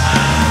cycles.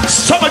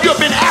 Some of you have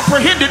been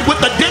apprehended with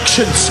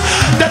addictions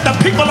that the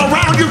people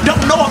around you don't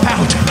know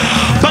about.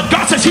 But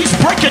God says he's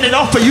breaking it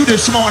off for you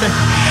this morning.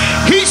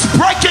 He's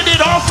breaking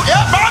it off.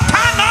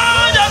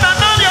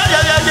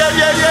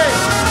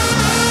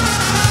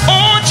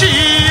 Oh,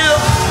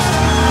 Jesus.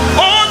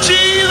 Oh,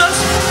 Jesus.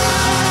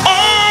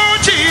 Oh,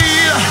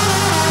 Jesus.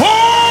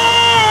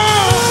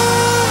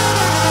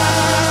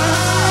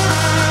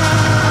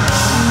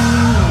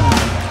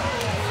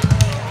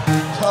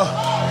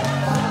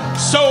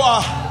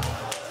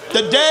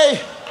 The day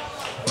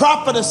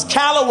Prophetess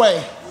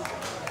Calloway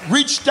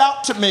reached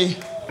out to me,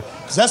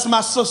 because that's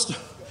my sister.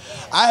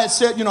 I had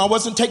said, I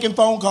wasn't taking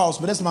phone calls,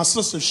 but that's my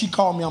sister. She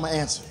called me, I'm going to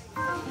answer.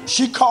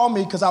 She called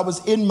me because I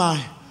was in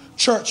my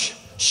church,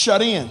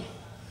 shut in.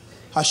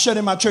 I shut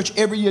in my church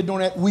every year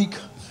during that week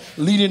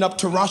leading up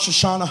to Rosh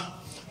Hashanah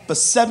for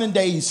 7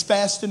 days,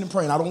 fasting and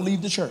praying. I don't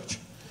leave the church.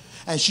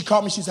 And she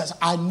called me, she says,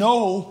 I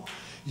know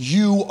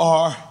you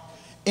are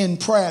in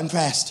prayer and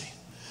fasting.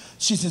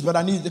 She says, but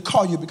I needed to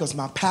call you because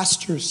my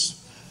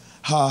pastors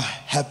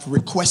have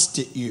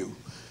requested you.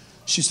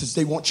 She says,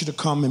 they want you to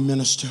come and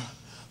minister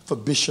for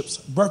Bishop's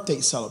birthday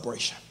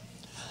celebration.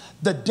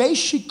 The day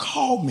she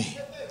called me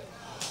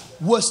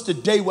was the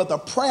day where the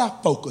prayer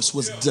focus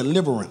was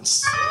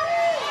deliverance.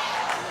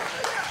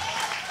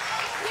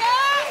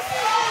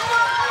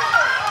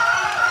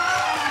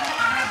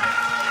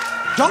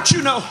 Don't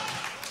you know,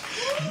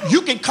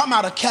 you can come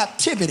out of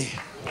captivity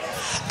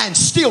and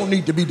still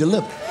need to be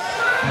delivered.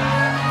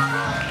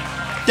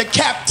 The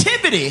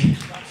captivity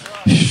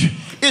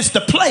is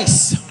the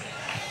place,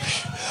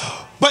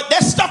 but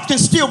that stuff can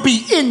still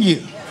be in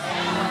you.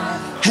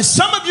 And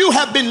some of you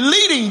have been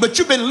leading, but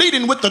you've been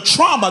leading with the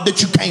trauma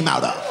that you came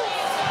out of.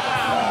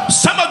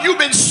 Some of you have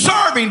been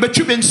serving, but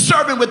you've been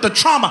serving with the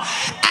trauma.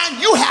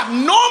 And you have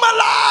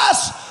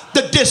normalized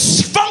the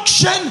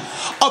dysfunction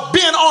of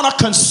being on a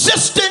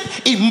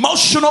consistent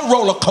emotional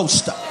roller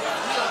coaster.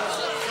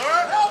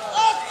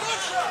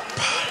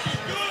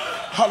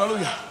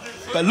 Hallelujah.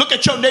 But look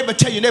at your neighbor,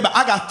 tell your neighbor,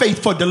 I got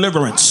faith for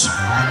deliverance.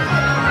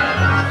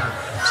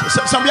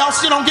 Some of y'all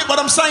still don't get what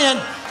I'm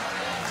saying.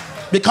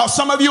 Because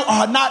some of you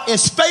are not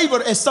as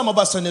favored as some of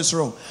us in this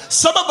room.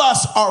 Some of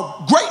us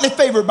are greatly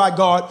favored by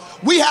God.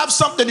 We have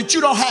something that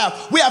you don't have.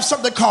 We have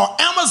something called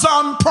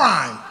Amazon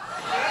Prime.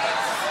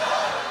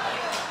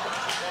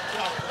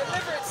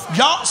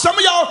 Y'all, some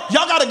of y'all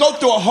got to go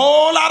through a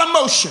whole lot of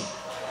motion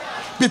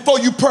before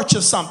you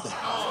purchase something.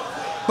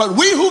 But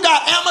we who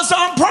got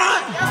Amazon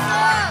Prime,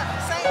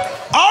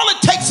 All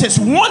it takes is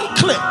one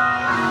click.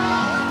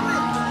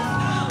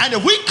 And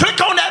if we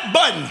click on that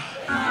button,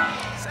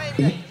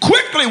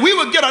 quickly we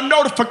will get a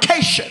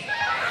notification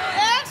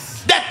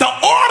that the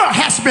order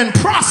has been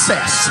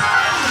processed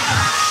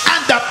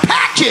and the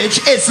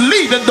package is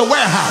leaving the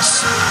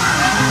warehouse.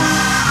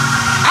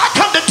 I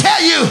come to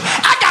tell you,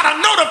 I got a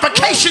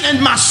notification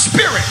in my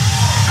spirit.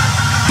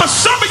 For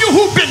some of you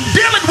who've been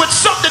dealing with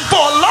something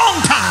for a long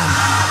time,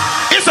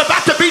 it's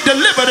about to be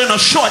delivered in a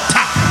short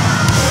time.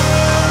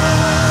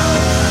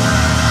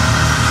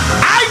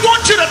 I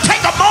want you to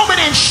take a moment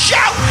and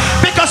shout,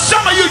 because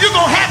some of you, you're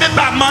going to have it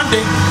by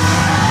Monday.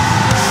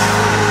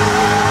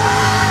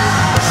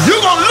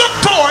 You're going to look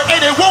for it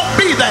and it won't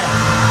be there.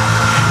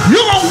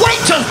 You're going to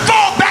wait to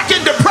fall back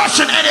in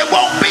depression and it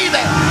won't be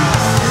there.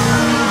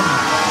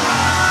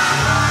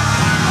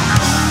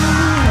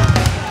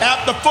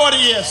 After 40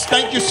 years,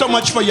 thank you so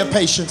much for your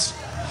patience.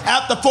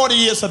 After 40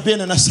 years of being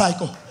in a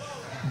cycle,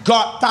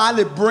 God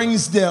finally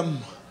brings them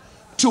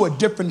to a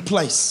different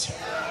place.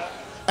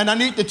 And I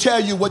need to tell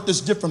you what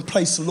this different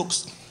place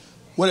looks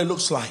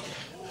like.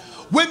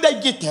 When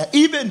they get there,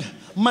 even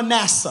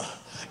Manasseh,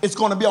 it's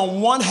going to be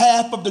on one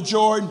half of the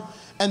Jordan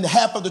and the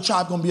half of the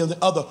tribe going to be on the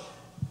other.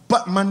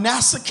 But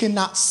Manasseh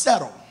cannot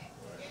settle.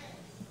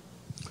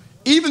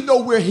 Even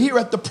though we're here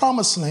at the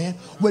promised land,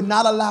 we're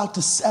not allowed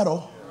to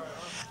settle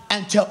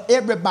until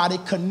everybody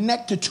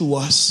connected to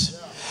us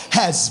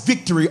has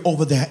victory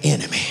over their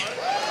enemy.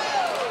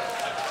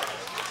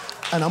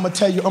 And I'm going to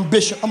tell you, I'm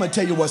Bishop, I'm going to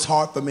tell you what's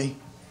hard for me.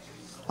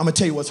 I'm going to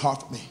tell you what's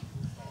hard for me.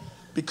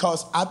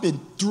 Because I've been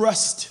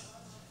thrust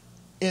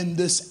in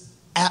this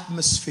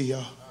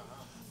atmosphere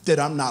that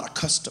I'm not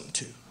accustomed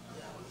to.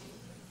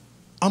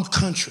 I'm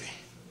country.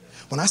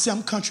 When I say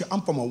I'm country,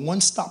 I'm from a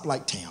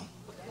one-stoplight town.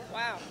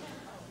 Wow.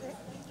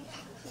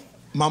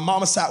 My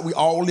mama's side, we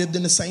all lived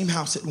in the same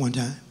house at one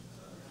time.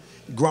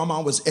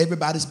 Grandma was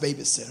everybody's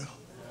babysitter,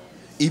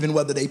 even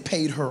whether they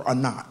paid her or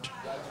not.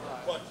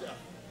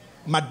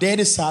 My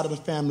daddy's side of the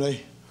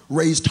family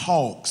raised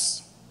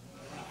hogs.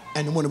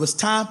 And when it was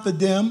time for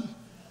them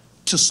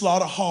to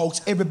slaughter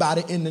hogs,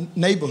 everybody in the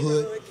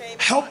neighborhood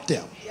helped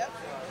them.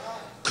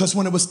 Because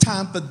when it was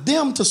time for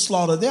them to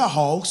slaughter their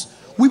hogs,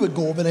 we would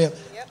go over there.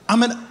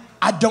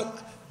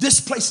 This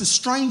place is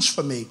strange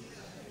for me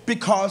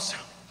because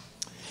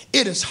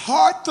it is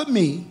hard for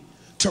me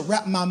to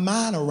wrap my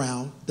mind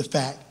around the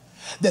fact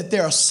that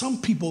there are some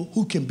people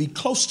who can be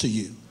close to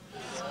you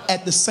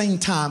at the same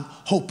time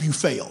hope you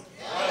fail.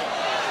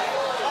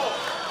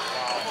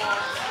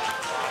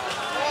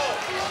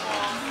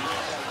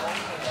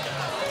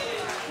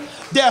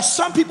 There are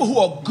some people who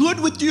are good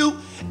with you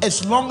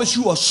as long as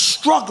you are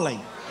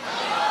struggling.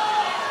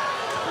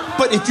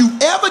 But if you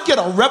ever get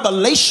a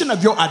revelation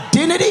of your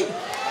identity,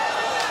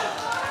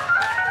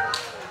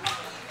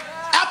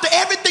 after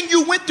everything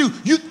you went through,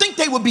 you think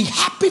they would be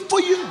happy for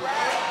you.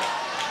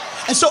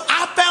 And so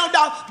I found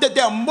out that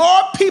there are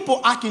more people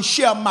I can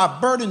share my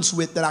burdens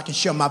with than I can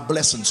share my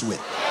blessings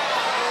with.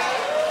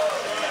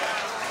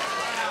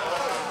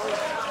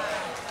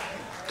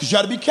 Because you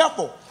got to be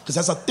careful. Because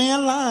there's a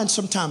thin line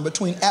sometimes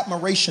between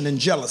admiration and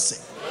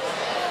jealousy.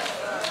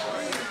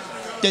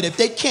 That if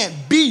they can't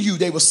be you,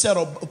 they will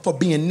settle for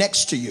being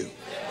next to you.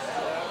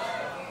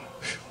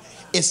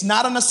 It's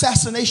not an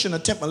assassination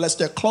attempt unless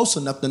they're close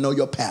enough to know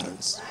your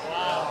patterns.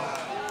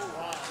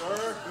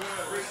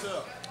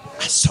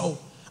 So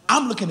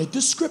I'm looking at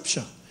this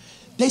scripture.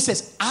 They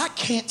says, I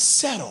can't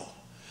settle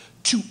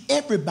to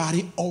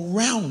everybody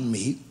around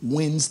me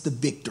wins the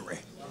victory.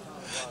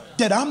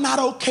 That I'm not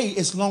okay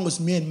as long as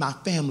me and my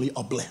family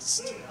are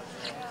blessed.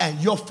 And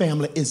your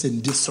family is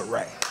in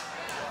disarray.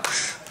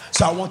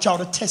 So I want y'all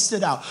to test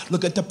it out.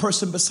 Look at the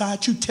person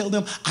beside you. Tell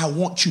them, I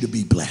want you to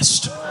be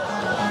blessed.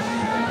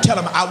 Tell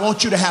them, I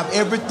want you to have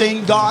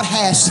everything God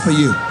has for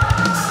you.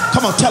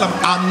 Come on, tell them,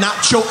 I'm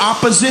not your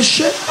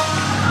opposition.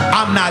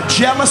 I'm not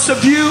jealous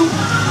of you.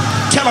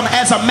 Tell them,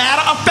 as a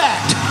matter of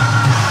fact,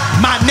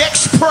 my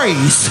next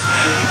praise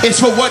is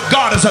for what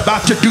God is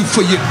about to do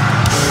for you.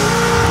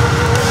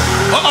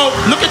 Uh-oh,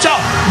 look at y'all.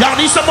 Y'all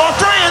need some more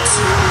friends.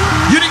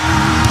 You need...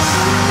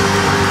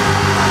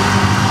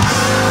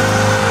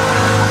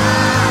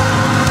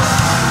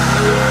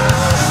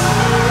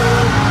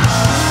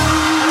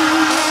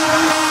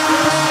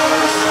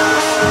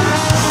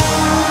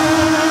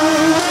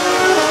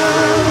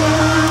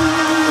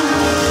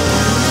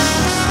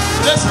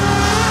 Listen.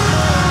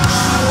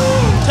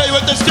 Tell you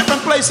what this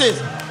different place is.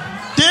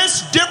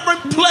 This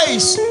different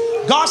place,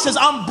 God says,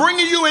 I'm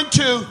bringing you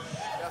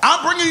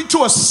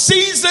to a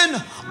season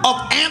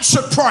of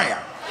answered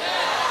prayer.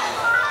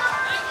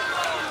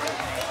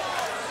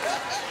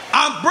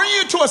 I'm bringing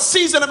you to a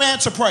season of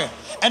answered prayer.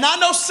 And I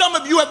know some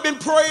of you have been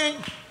praying,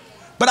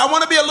 but I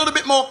want to be a little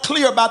bit more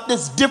clear about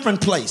this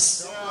different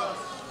place.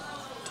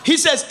 He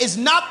says, it's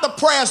not the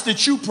prayers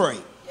that you pray.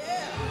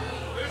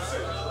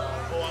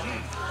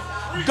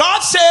 God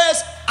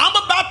says, I'm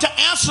about to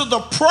answer the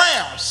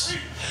prayers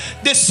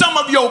that some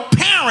of your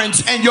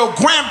parents and your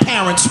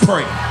grandparents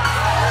pray.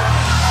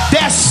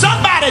 There's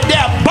somebody,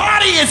 their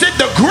body is in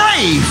the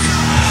grave,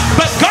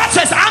 but God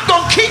says, I'm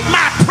going to keep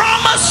my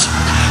promise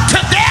to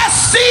their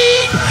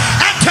seed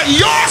and to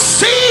your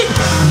seed,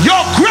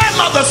 your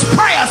grandmother's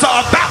prayers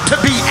are about to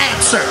be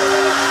answered.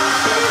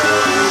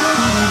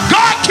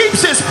 God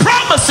keeps his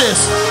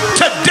promises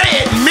to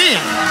dead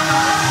men.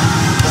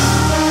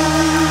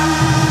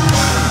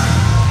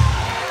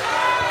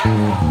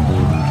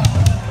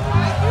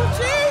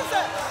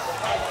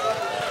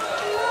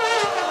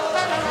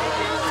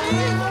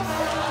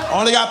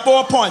 Only got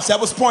 4 points. That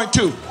was point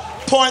 2.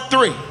 Point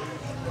 3.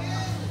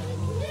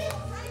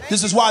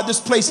 This is why this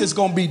place is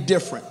going to be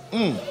different.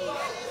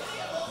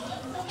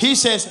 He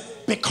says,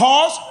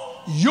 because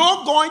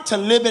you're going to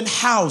live in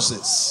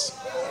houses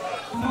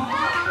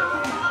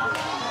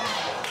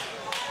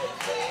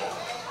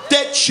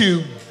that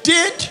you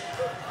did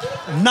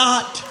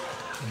not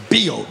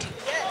build.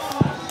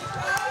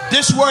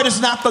 This word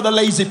is not for the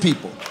lazy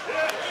people.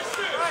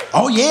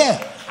 Oh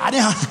yeah,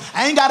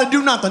 I ain't got to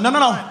do nothing.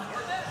 No.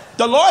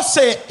 The Lord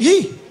said,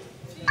 you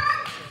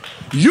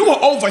were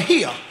over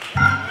here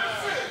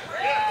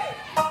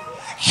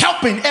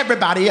helping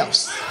everybody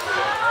else,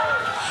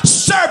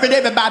 serving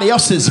everybody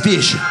else's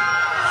vision,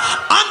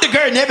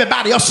 undergirding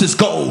everybody else's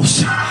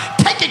goals,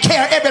 taking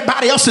care of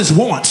everybody else's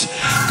wants.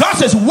 God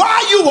says,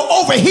 while you were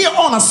over here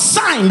on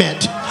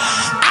assignment,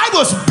 I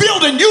was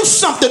building you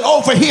something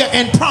over here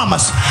in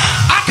promise.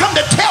 I come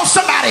to tell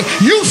somebody,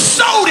 you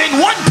sowed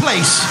in one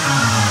place,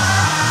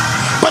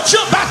 but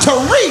you're about to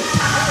reap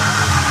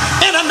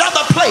in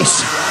another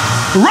place.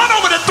 Run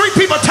over to 3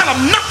 people, tell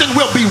them nothing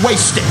will be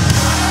wasted.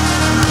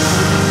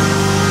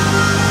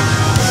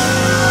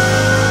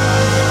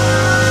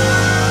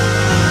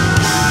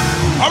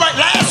 All right,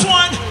 last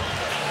one.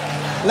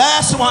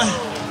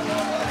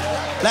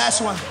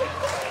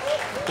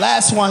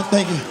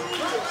 Thank you.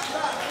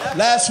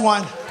 Last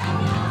one.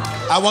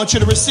 I want you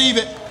to receive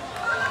it.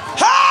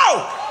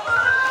 How?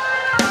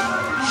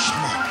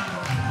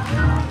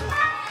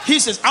 He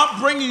says,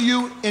 I'm bringing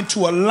you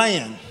into a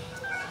land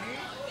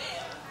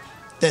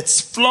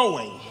that's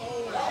flowing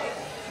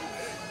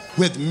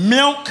with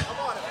milk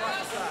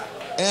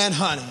and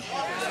honey.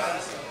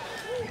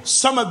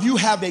 Some of you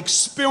have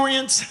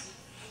experienced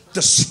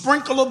the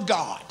sprinkle of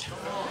God,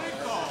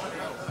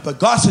 but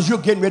God says you're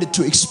getting ready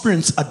to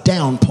experience a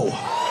downpour.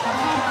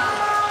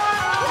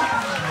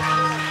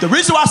 The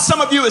reason why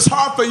some of you, it's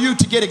hard for you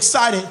to get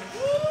excited,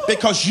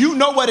 because you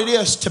know what it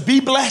is to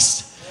be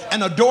blessed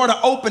and a door to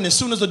open. As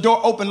soon as the door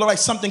opens, look like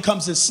something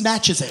comes and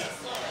snatches it.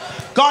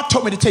 God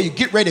told me to tell you,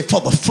 get ready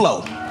for the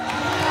flow.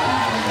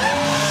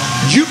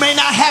 You may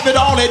not have it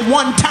all at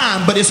one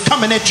time, but it's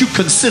coming at you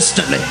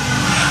consistently.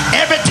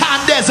 Every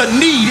time there's a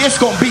need, it's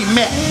going to be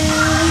met.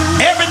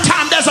 Every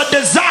time there's a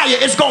desire,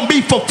 it's going to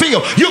be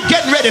fulfilled. You're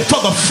getting ready for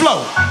the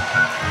flow.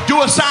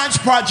 Do a science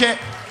project.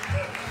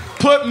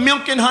 Put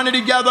milk and honey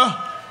together.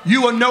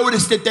 You will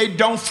notice that they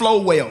don't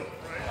flow well.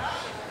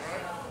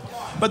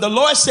 But the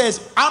Lord says,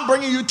 I'm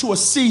bringing you to a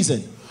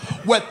season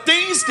where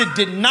things that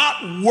did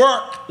not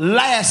work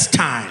last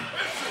time.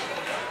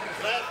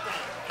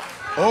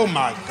 Oh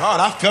my God,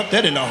 I felt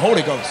that in the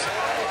Holy Ghost.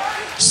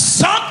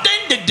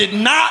 Something that did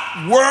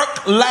not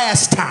work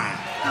last time,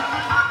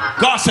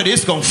 God said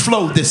it's going to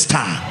flow this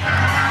time.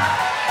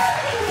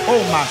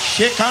 Oh my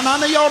shit.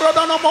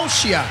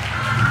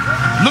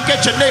 Look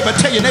at your neighbor,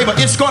 tell your neighbor,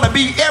 it's going to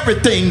be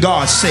everything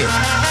God said.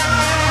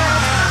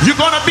 You're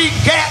going to be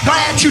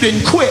glad you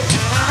didn't quit.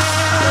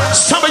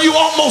 Some of you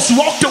almost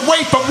walked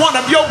away from one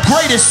of your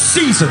greatest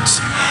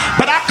seasons.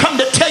 But I come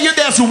to tell you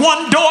there's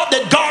one door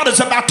that God is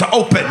about to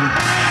open.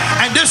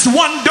 And this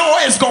one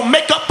door is going to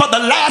make up for the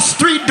last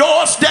 3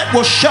 doors that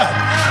were shut.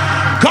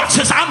 God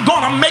says, I'm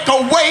going to make a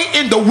way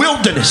in the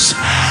wilderness.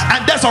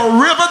 And there's a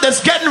river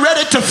that's getting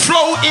ready to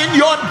flow in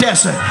your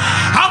desert.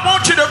 I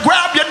want you to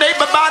grab your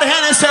neighbor by the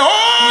hand and say,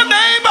 oh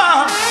neighbor,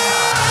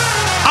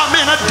 I'm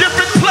in a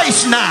different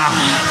place now.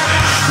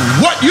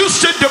 What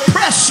used to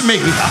depress me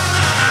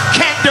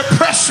can't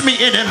depress me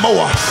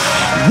anymore.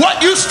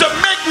 What used to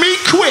make me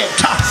quit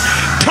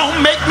don't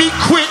make me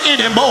quit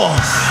anymore.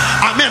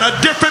 I'm in a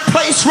different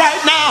place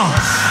right now.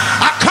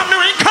 I come to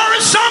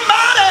encourage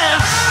somebody.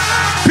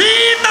 Be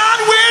not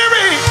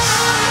weary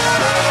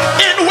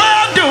in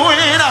well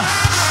doing,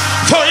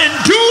 for in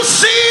due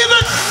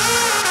season,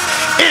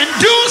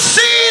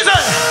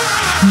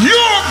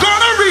 you're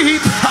gonna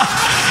reap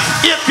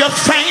if you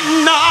faint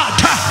not.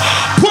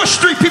 Push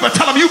 3 people,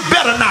 tell them you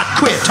better not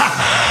quit.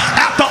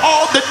 After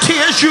all the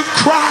tears you've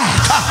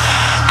cried,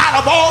 out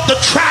of all the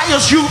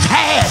trials you've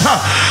had,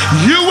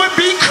 you would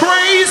be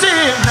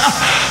crazy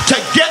to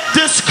get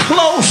this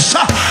close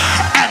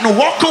and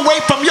walk away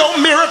from your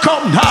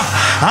miracle.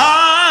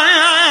 I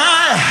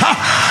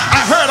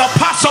heard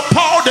Apostle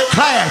Paul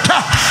declare,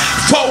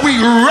 for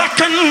we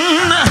reckon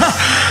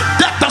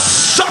that the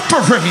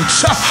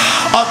sufferings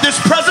of this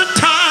present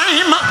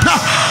time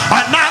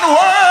are not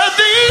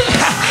worthy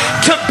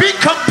to be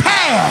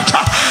compared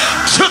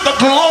to the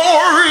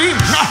glory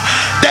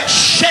that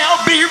shall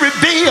be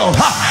revealed.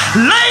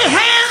 Lay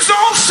hands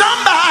on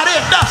somebody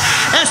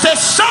and say,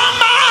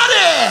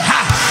 somebody,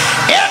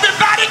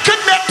 everybody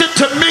connected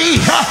to me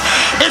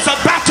is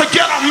about to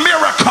get a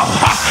miracle.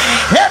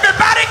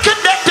 Everybody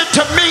connected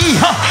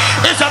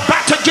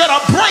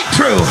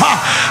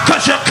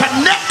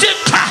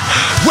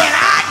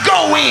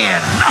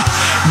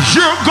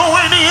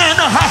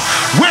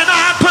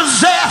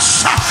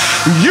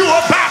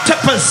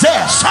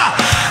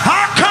this.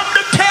 I come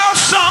to tell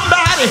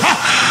somebody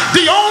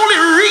the only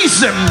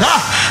reason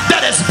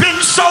that it's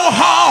been so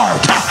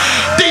hard,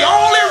 the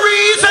only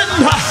reason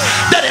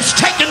that it's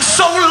taken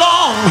so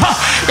long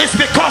is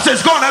because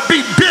it's going to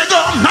be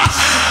bigger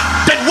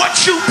than what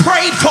you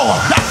prayed for.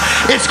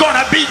 It's going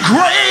to be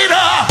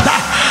greater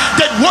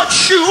than what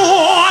you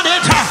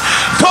wanted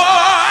for.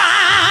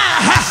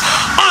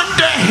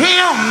 Under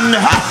him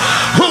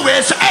who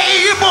is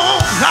able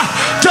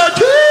to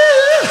do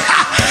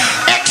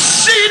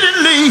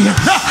exceedingly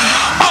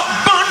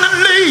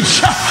abundantly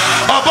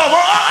above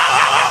all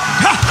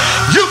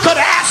you could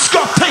ask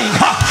a thing,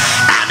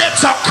 and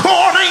it's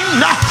according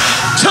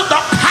to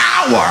the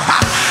power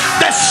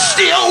that's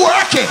still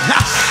working.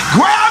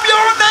 Grab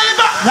your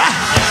neighbor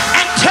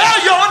and tell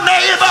your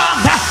neighbor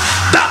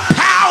the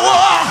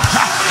power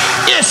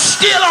is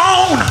still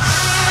on.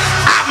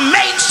 I've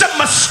made some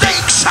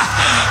mistakes,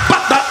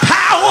 but the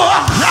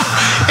power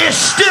is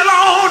still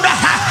on.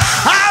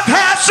 I've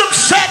had some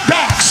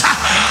setbacks,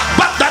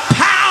 but the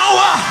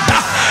power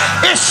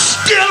is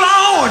still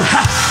on.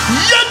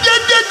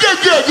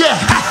 Yeah.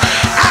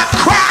 I've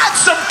cried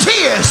some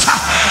tears,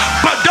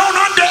 but don't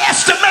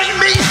underestimate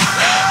me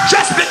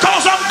just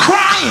because I'm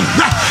crying.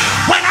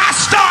 When I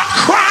start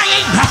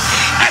crying,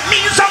 it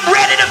means I'm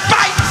ready to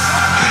fight.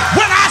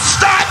 When I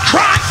start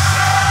crying,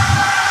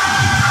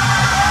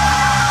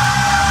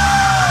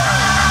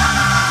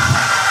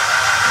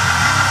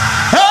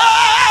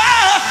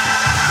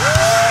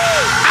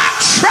 I've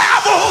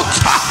traveled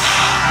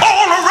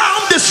all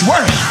around this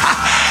world.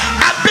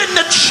 I've been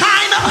to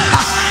China,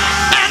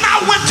 and I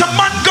went to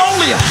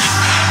Mongolia.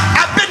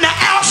 I've been to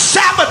El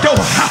Salvador.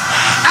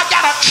 I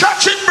got a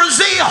church in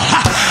Brazil.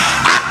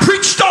 I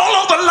preached all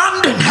over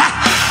London.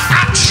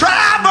 I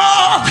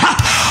traveled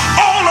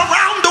all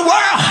around the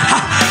world,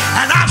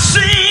 and I've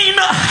seen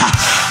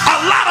a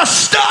lot of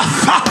stuff.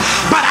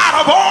 But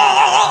out of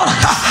all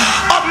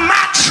of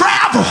my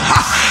travel,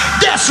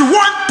 there's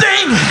one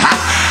thing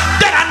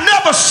that I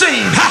never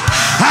seen.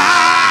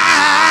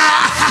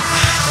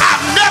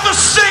 I've never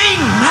seen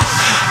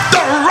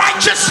the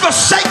righteous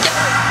forsaken,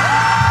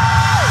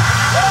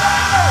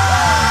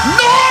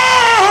 nor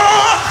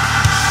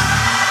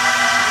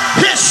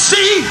his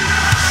seed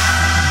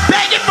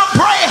begging for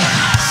bread.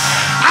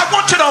 I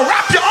want you to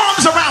wrap your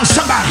arms around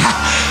somebody.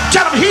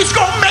 Tell him he's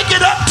going to make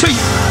it up to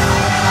you.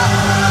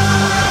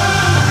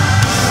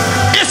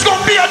 It's going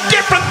to be a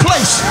different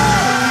place.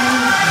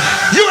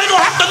 You ain't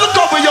going to have to look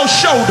over your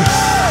shoulder.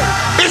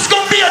 It's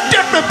going to be a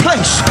different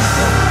place.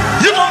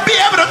 You're going to be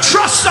able to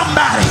trust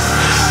somebody.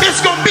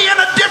 It's going to be in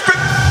a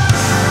different.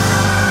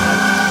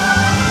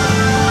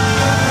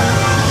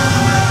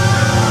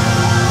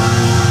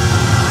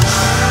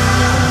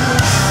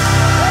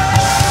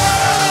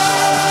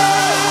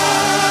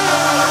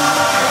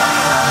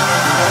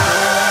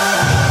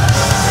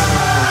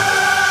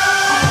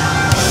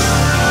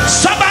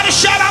 Somebody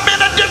shout, I'm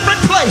in a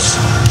different place.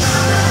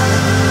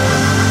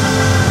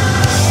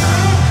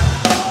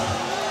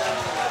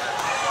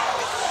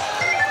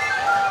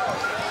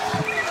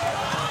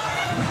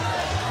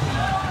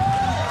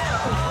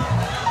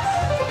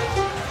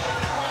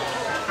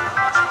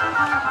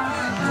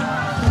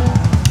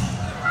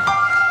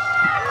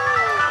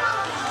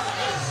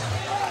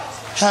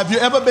 Have you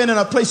ever been in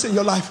a place in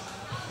your life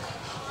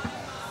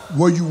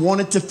where you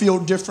wanted to feel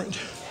different,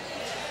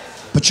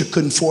 but you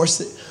couldn't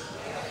force it?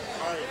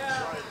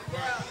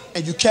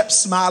 And you kept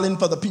smiling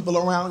for the people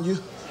around you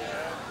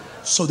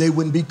so they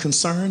wouldn't be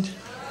concerned?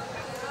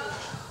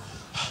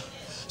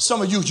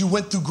 Some of you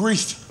went through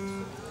grief,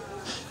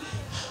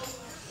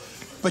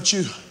 but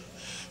you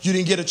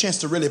didn't get a chance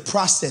to really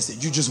process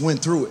it. You just went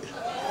through it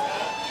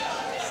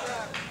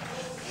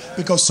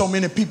because so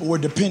many people were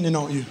depending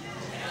on you.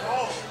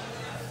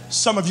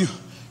 Some of you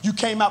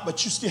came out,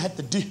 but you still had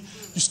to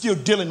you're still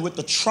dealing with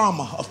the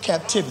trauma of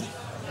captivity.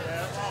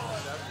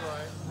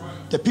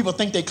 That people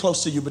think they're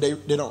close to you, but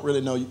they don't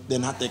really know they're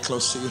not that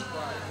close to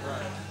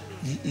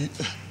you.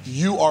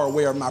 You are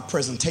aware of my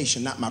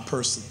presentation, not my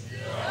person.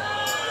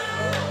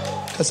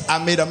 Because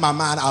I made up my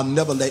mind I'll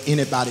never let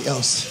anybody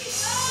else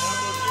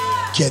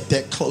get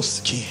that close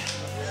again.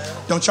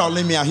 Don't y'all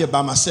leave me out here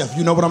by myself.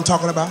 You know what I'm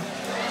talking about?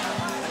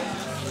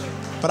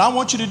 But I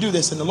want you to do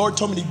this, and the Lord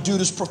told me to do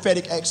this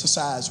prophetic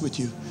exercise with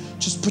you.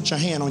 Just put your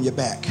hand on your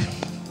back.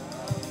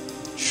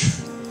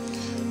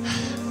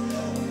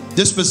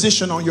 This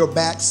position on your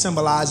back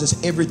symbolizes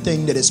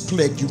everything that has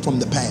plagued you from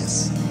the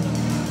past.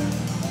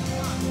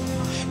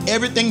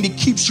 Everything that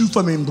keeps you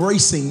from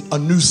embracing a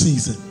new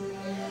season.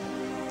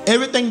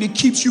 Everything that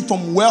keeps you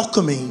from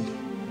welcoming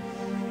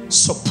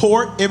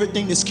support.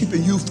 Everything that's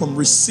keeping you from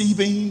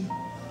receiving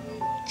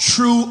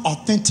true,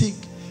 authentic,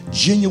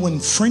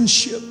 genuine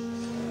friendship,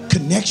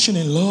 connection,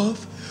 and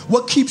love.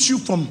 What keeps you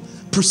from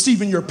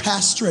perceiving your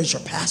pastor as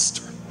your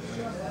pastor?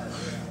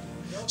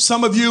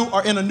 Some of you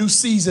are in a new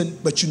season,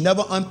 but you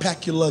never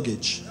unpack your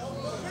luggage.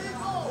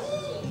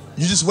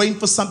 You're just waiting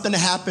for something to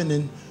happen,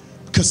 and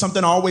because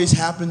something always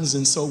happens,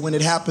 and so when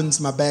it happens,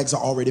 my bags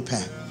are already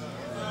packed.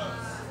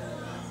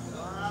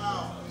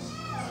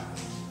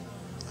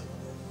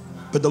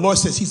 But the Lord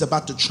says he's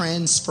about to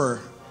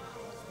transfer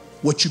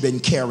what you've been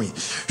carrying.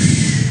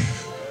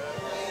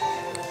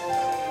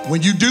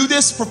 When you do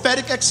this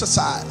prophetic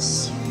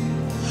exercise,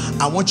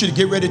 I want you to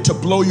get ready to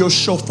blow your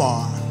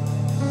shofar.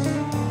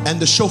 And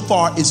the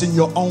shofar is in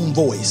your own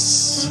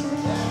voice.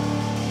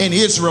 In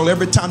Israel,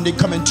 every time they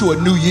come into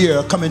a new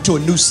year, come into a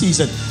new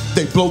season,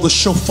 they blow the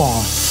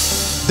shofar.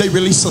 They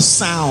release a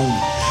sound,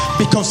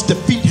 because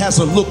defeat has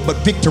a look, but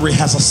victory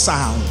has a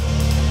sound.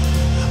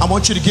 I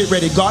want you to get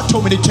ready. God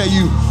told me to tell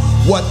you,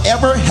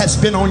 whatever has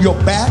been on your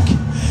back,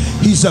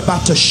 he's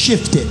about to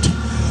shift it.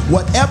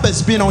 Whatever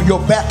has been on your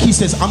back, he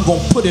says, I'm going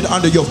to put it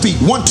under your feet.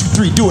 1, 2,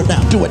 3, do it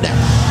now, do it now.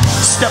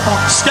 Step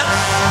on, step.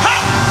 Ha!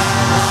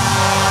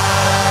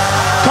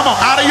 Come on,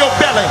 out of your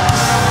belly.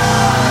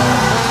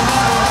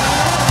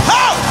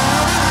 Oh!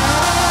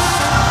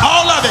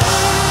 All of it.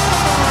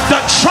 The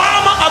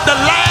trauma of the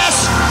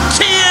last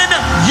 10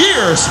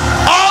 years.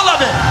 All of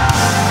it.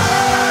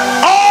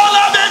 All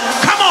of it.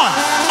 Come on.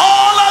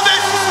 All of it.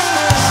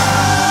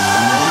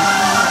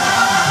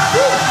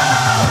 Woo.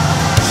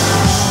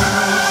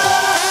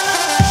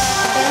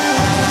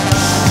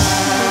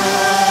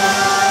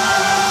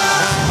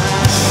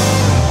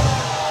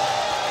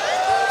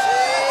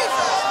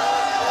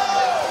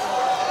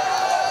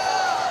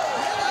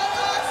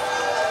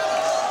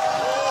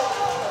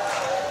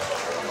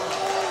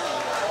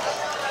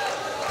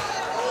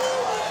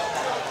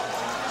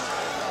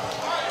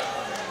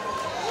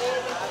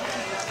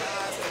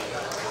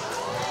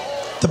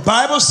 The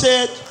Bible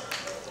said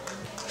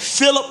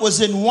Philip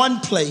was in one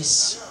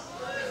place,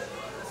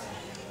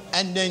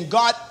 and then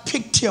God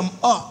picked him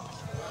up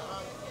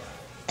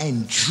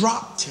and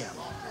dropped him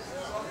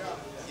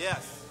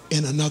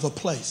in another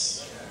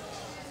place.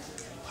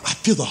 I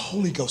feel the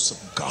Holy Ghost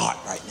of God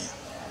right now.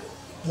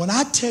 When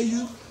I tell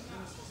you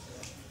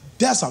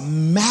there's a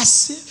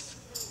massive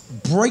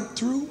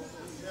breakthrough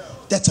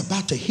that's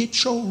about to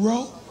hit your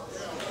road.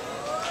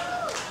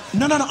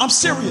 No, I'm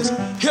serious.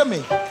 Hear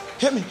me.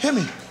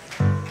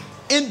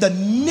 In the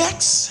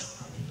next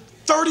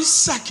 30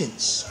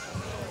 seconds,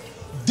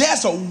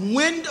 there's a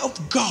wind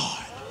of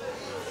God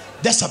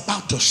that's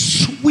about to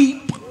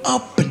sweep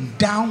up and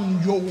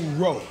down your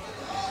road.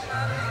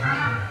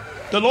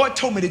 The Lord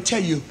told me to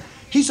tell you,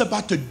 he's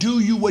about to do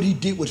you what he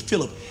did with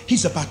Philip.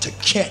 He's about to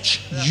catch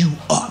you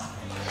up.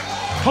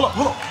 Hold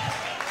up.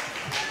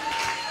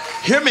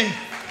 Hear me.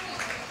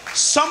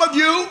 Some of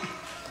you,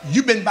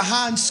 you've been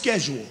behind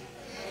schedule.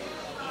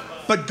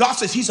 But God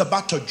says he's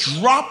about to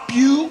drop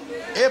you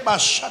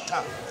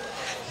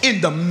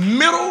in the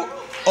middle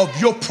of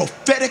your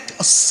prophetic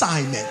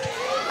assignment.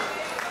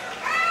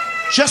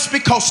 Just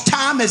because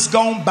time has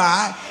gone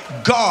by,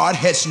 God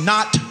has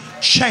not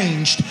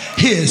changed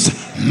his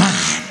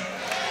mind.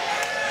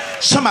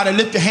 Somebody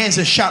lift your hands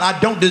and shout, I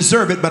don't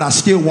deserve it, but I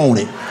still want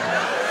it.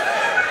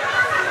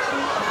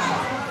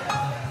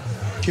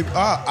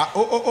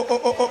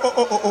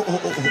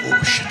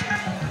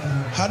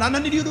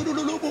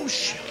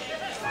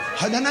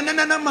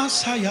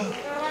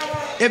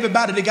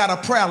 Everybody that got a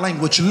prayer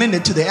language, lend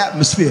it to the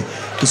atmosphere,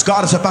 because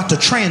God is about to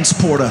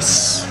transport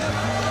us.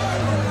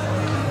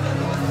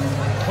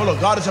 Hold on,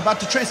 God is about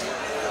to transport.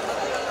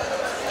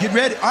 Get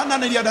ready.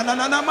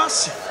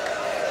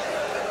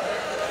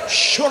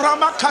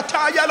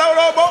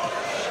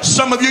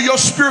 Some of you, your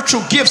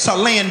spiritual gifts are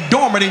laying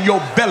dormant in your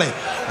belly,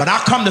 but I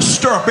come to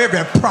stir up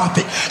every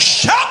prophet.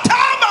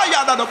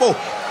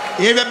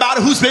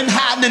 Everybody who's been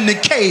hiding in the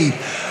cave,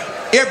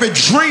 every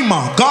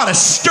dreamer, God is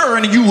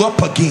stirring you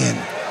up again.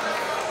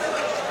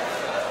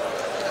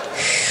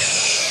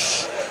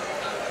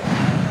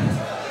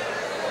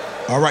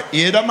 All right.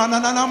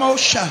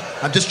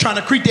 I'm just trying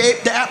to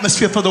create the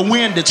atmosphere for the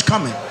wind that's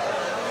coming.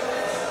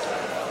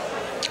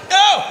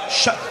 Oh,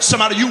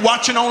 somebody, you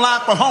watching online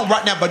from home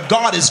right now, but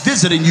God is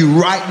visiting you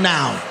right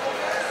now.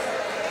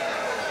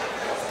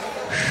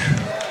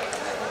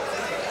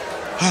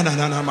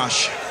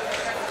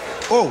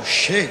 Oh,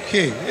 shake,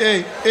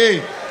 hey.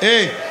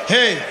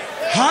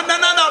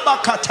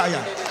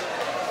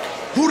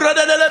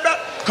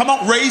 Come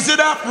on, raise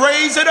it up.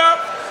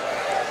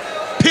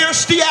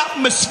 Pierce the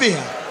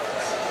atmosphere.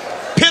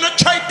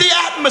 Penetrate the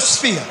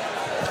atmosphere.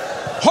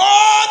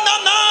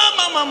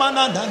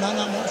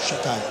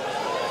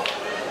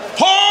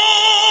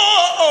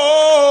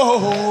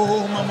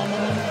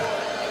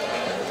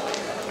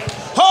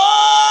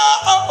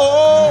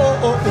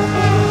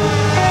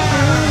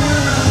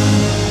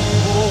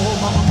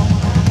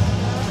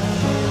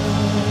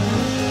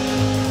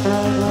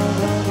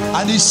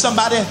 I need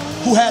somebody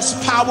who has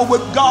power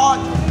with God.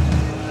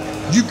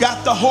 You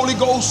got the Holy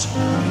Ghost.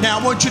 Now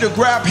I want you to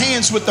grab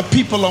hands with the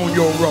people on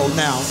your road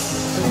now.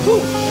 Whew.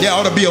 There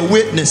ought to be a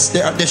witness.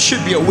 There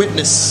should be a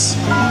witness.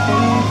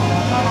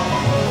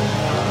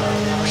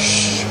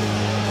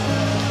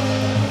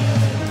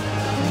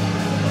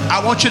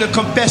 I want you to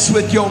confess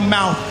with your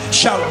mouth.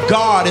 Shout,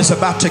 God is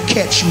about to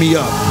catch me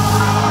up.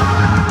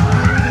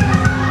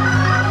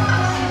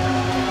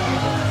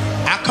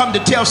 I come to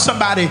tell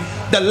somebody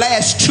the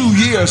last 2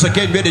 years are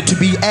getting ready to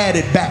be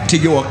added back to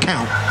your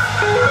account.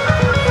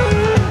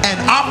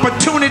 An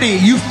opportunity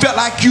opportunity you felt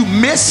like you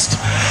missed,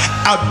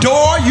 a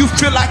door you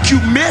feel like you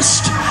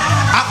missed,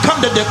 I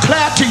come to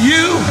declare to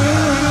you,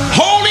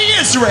 Holy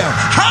Israel,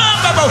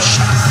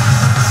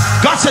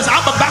 God says,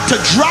 I'm about to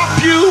drop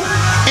you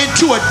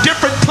into a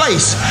different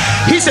place.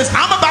 He says,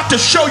 I'm about to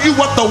show you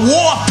what the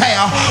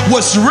warfare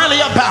was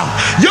really about.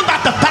 You're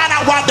about to find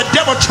out why the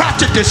devil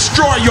tried to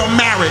destroy your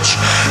marriage.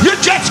 You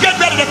just get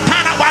ready to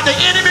find out why the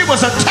enemy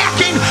was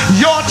attacking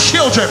your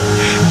children.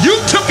 You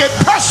took it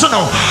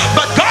personal,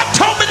 but God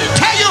told me to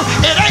tell you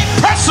it ain't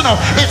personal,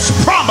 it's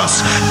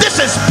promise.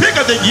 This is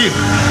bigger than you.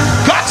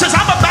 God says,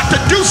 I'm about to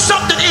do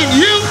something in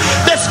you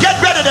that's getting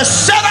ready to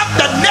set up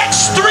the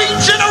next 3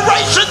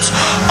 generations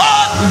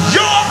of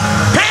your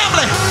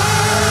family.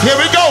 Here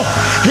we go.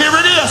 Here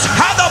it is.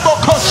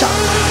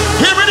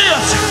 Here it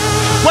is.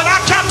 When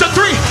I count to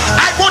 3,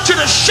 I want you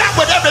to shout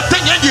with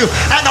everything in you.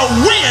 And the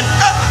wind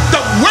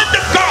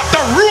of God,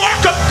 the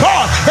ruach of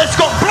God is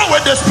going to blow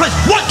in this place.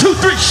 1, 2,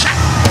 3, shout.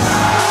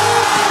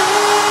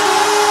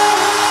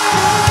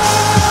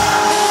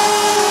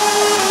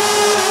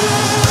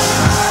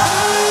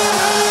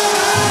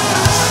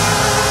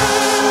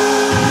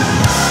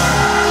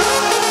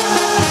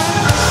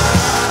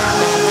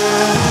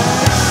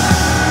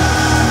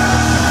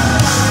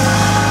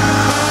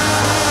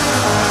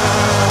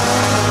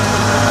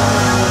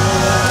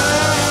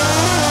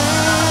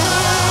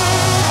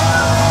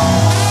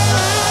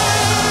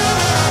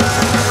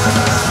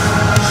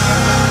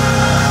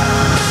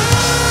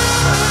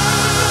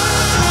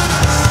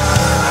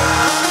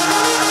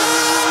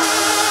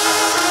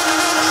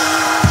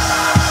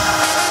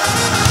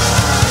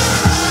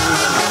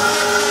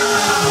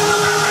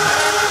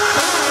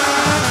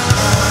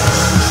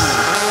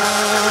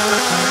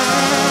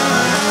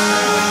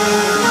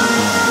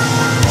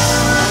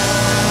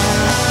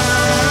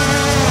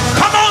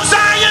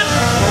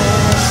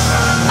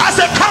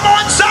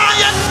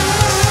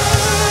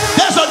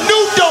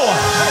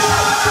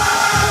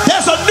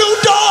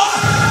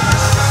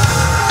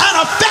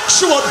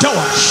 Door.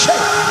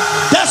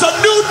 There's a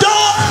new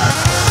door.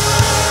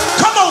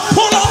 Come on,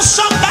 pull on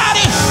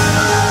somebody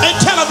and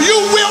tell them you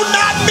will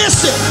not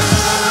miss it.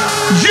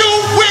 You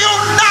will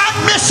not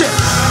miss it.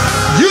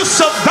 You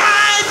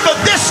survived for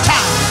this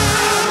time.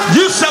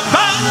 You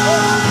survived.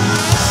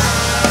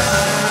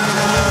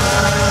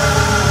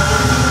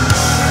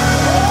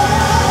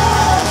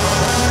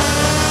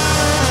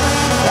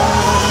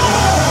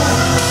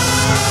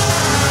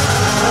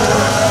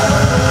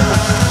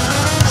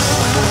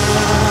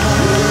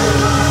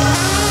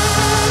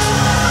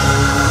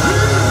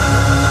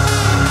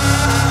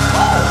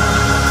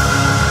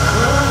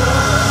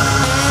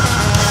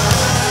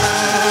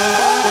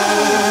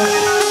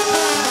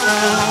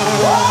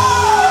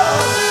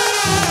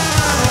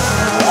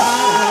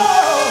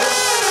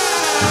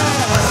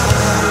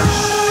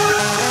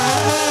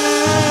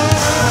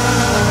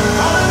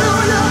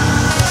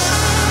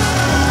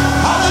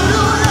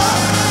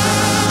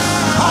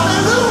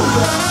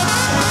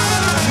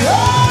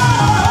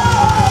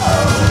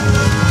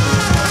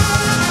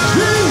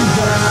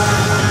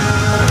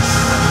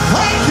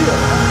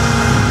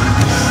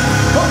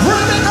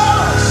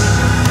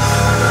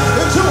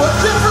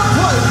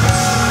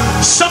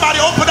 Somebody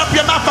open up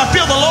your mouth. I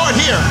feel the Lord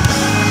here.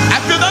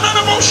 I feel the Lord.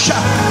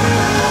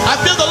 I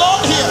feel the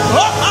Lord here.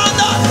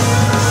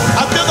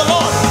 I feel the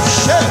Lord.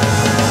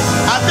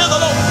 I feel the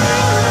Lord.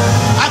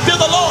 I feel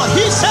the Lord.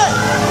 He said,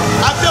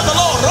 I feel the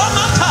Lord.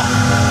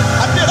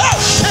 I feel that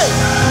shit.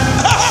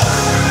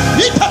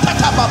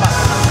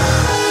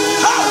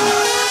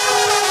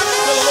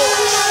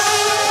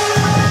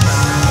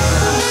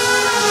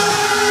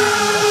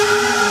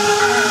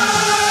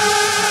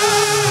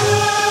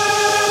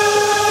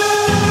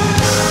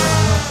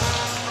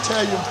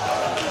 Tell you.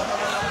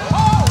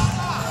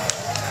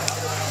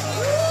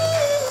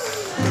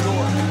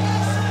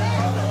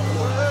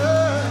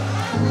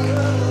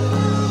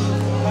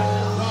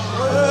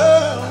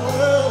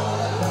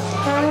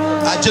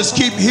 I just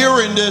keep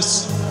hearing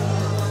this.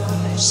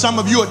 Some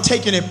of you are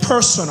taking it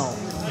personal.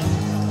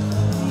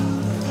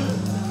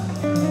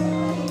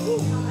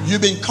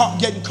 You've been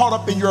getting caught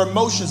up in your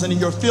emotions and in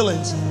your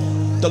feelings.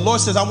 The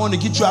Lord says, I want to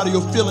get you out of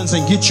your feelings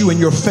and get you in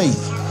your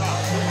faith.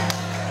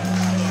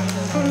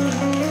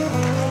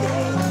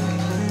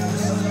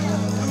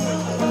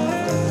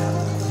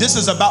 This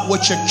is about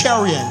what you're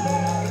carrying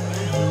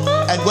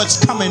and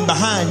what's coming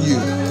behind you.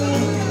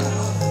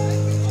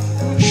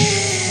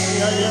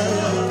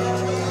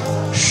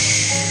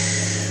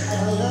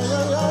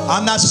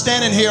 I'm not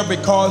standing here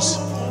because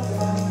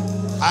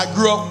I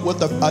grew up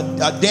with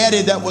a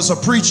daddy that was a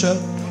preacher.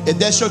 If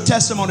that's your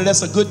testimony,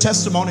 that's a good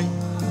testimony.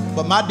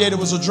 But my daddy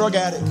was a drug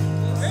addict.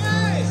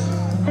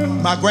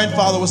 My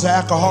grandfather was an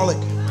alcoholic.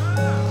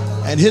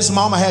 And his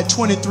mama had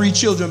 23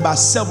 children by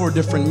several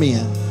different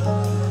men.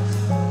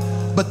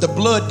 But the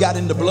blood got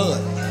in the blood.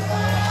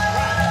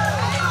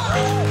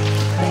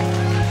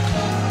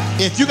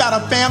 If you got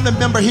a family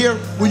member here,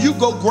 will you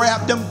go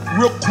grab them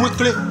real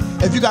quickly?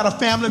 If you got a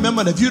family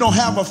member, and if you don't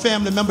have a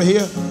family member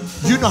here,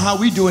 you know how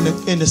we do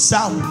in the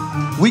South.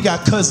 We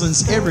got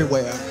cousins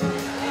everywhere.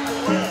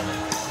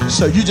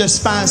 So you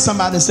just find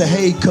somebody and say,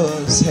 hey,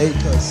 cuz, hey,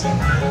 cuz.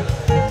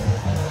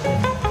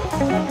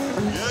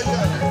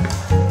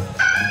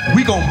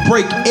 We're going to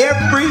break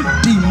every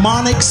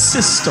demonic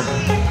system.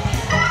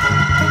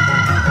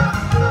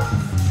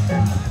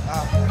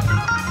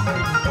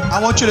 I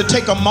want you to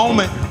take a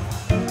moment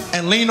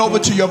and lean over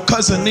to your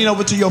cousin, lean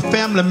over to your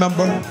family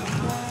member,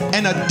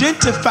 and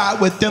identify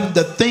with them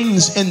the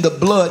things in the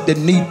blood that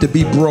need to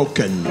be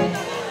broken.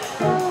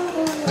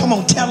 Come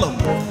on, tell them.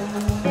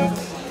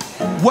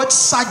 What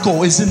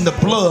cycle is in the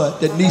blood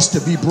that needs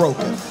to be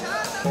broken?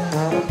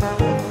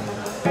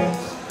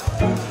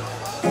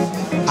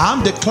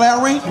 I'm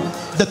declaring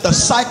that the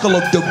cycle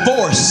of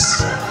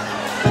divorce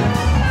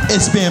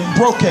is being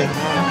broken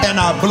in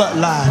our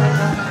bloodline.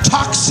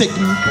 Toxic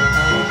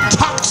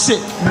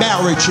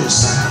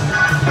marriages.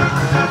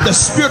 The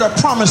spirit of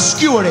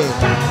promiscuity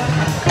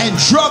and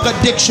drug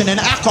addiction and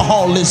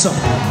alcoholism.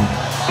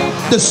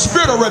 The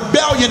spirit of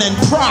rebellion and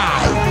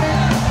pride.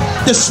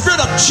 The spirit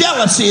of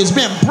jealousy is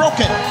being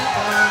broken.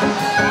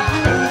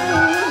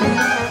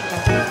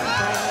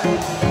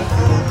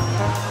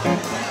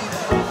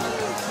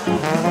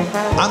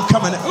 I'm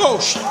coming. Oh,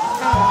 shit.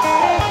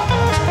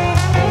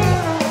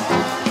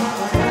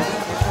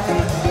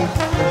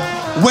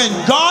 When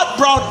God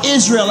brought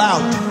Israel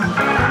out,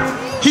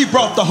 he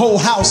brought the whole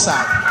house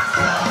out.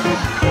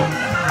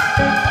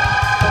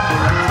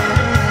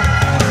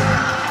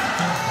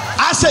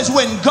 I says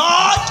when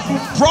God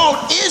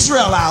brought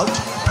Israel out,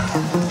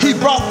 he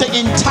brought the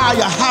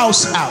entire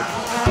house out.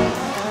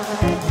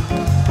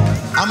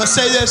 I'm going to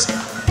say this.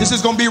 This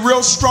is going to be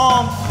real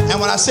strong. And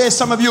when I say it,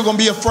 some of you are going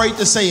to be afraid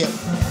to say it.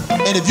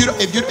 And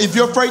if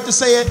you're afraid to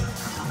say it,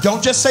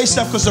 don't just say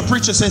stuff because the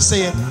preacher says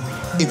say it.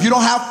 If you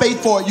don't have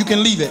faith for it, you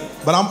can leave it.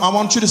 But I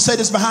want you to say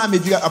this behind me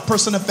if you got a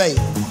person of faith.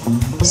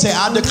 Say,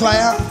 I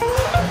declare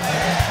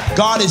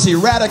God is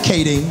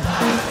eradicating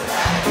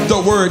the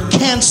word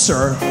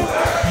cancer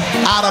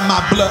out of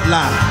my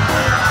bloodline.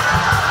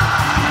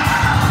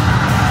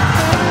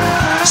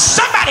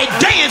 Somebody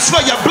dance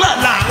for your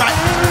bloodline, right?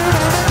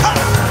 Come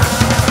on.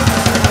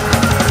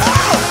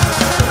 Oh.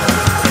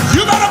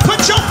 You gotta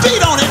put your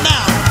feet on it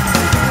now.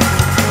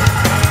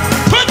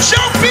 Put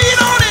your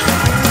feet on it.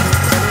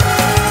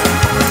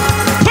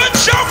 Put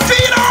your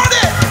feet on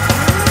it.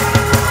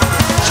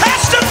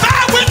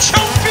 Testify with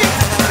your feet.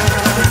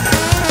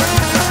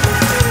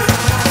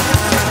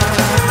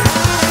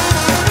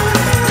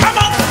 Come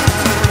on.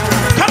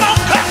 Come on,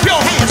 clap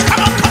your hands.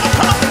 Come on, come on,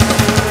 come on.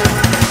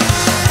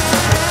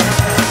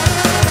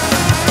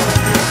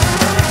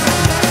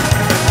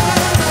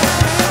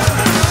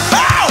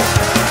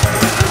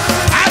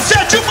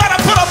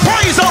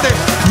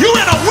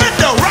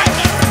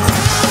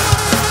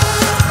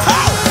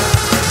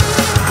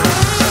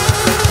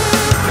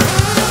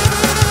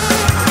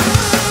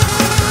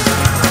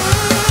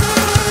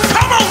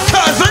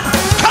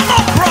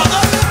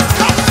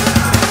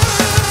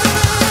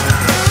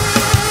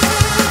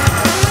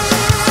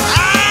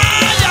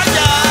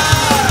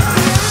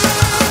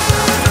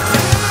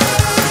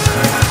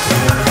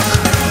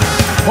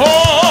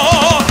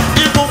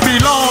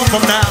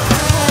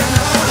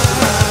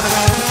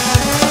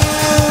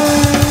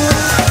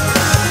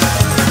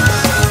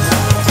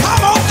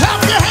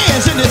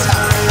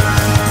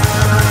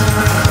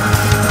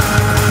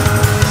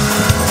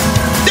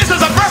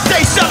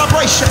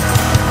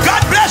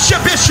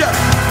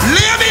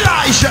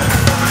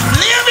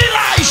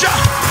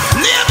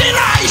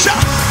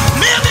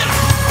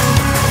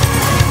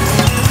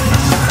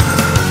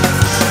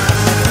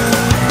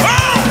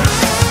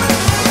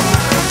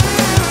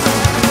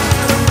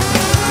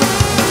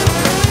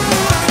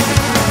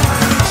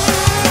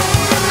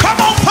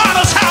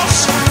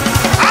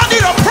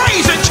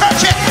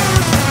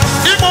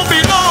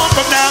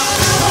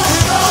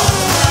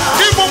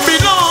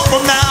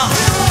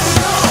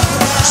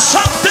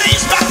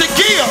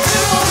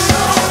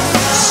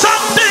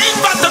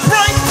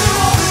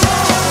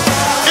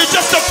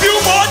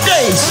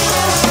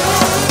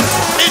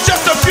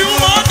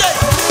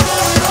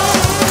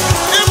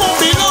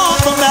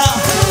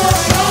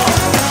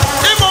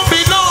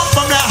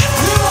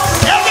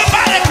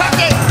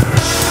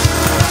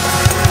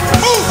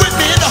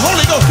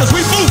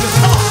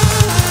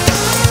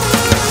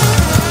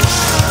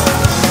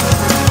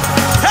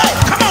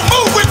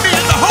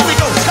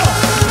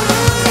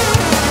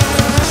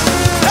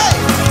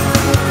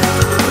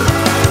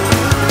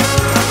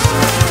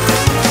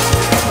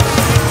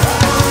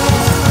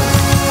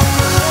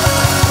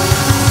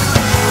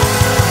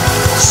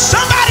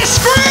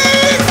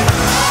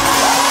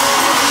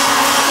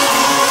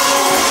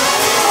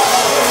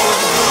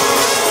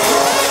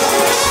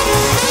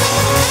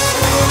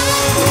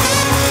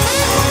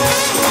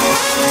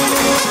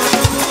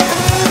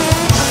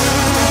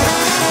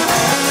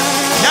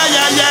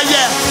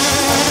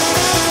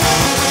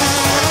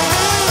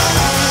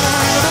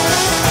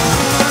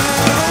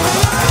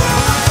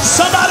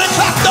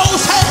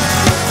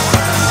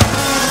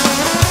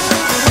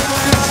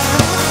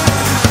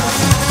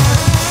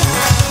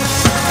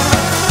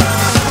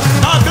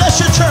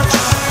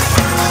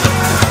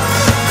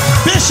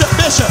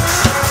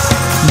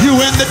 You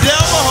and the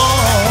devil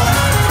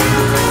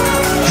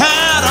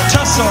had a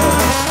tussle,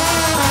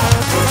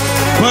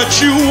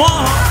 but you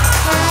won.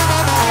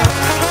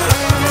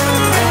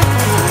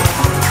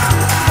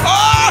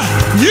 Oh,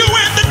 you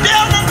and the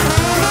devil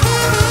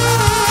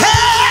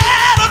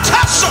had a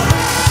tussle,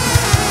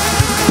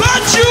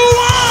 but you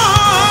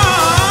won.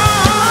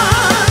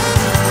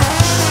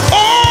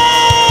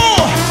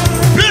 Oh,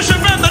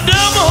 Bishop and the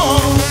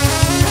devil,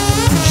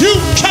 you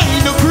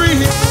can't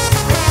agree.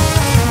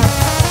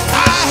 I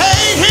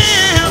hate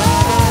him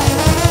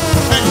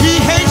and he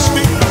hates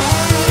me.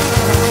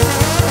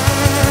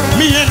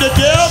 Me and the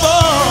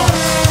devil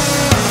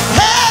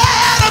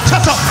had a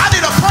tussle. I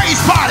need a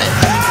praise party.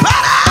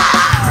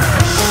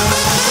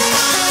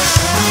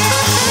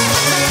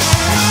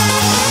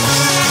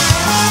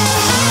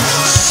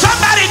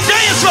 Somebody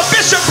dance for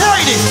Bishop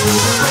Brady.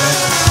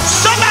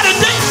 Somebody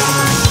dance.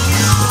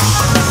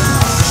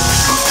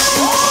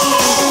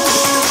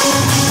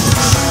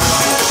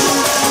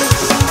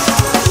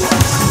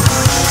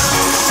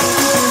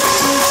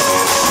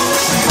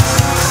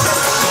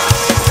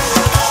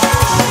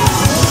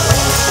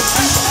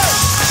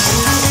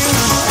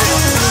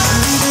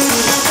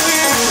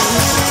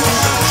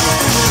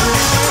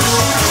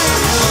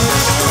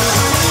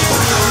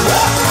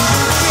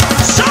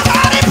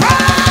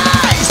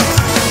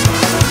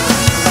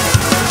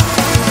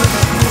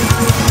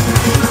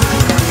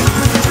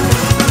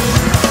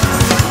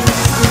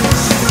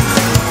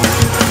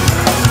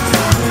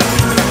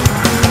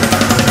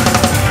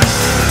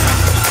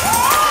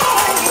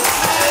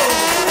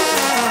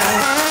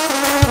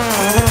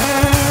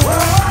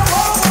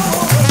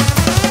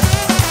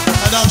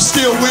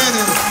 Still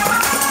winning.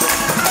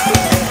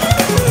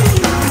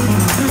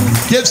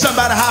 Give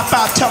somebody a high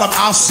five. Tell them,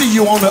 I'll see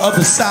you on the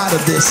other side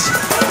of this.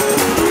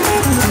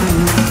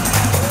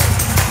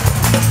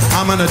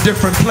 I'm in a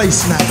different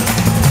place now.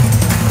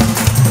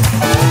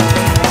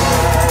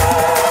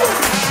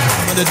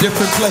 I'm in a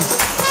different place.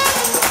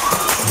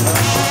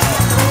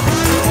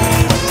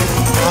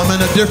 I'm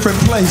in a different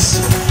place.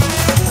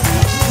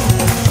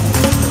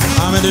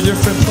 I'm in a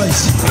different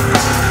place.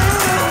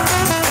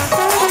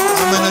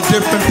 I'm in a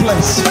different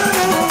place.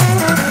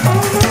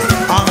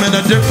 I'm in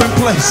a different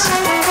place.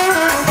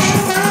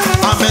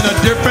 I'm in a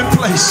different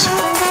place.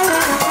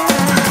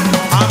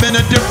 I'm in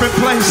a different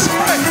place.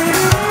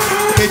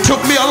 It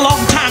took me a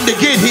long time to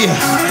get here.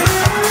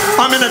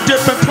 I'm in a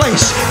different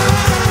place.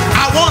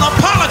 I won't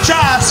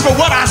apologize for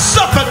what I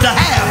suffered to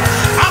have.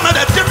 I'm in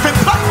a different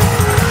place.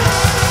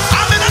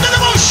 I'm in a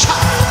different place.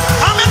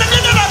 I'm in a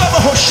different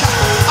place.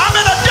 I'm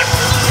in a different.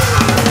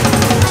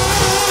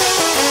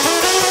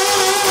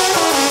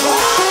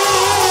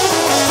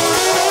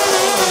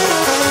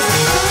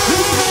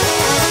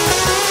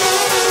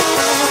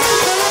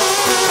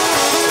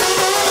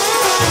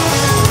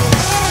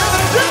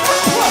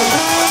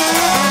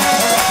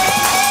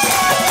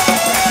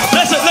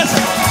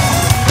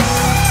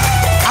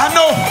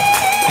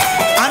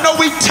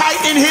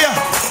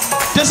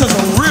 This is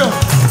a real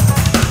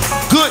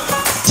good,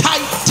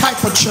 tight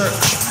type of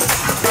church.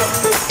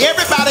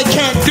 Everybody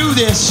can't do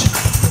this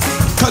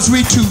because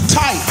we too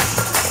tight.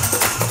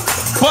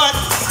 But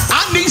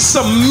I need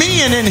some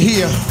men in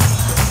here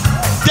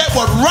that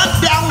would run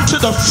down to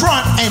the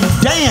front and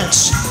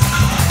dance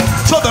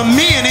for the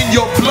men in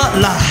your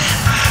bloodline.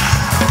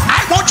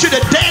 I want you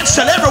to dance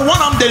till every one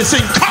of them that is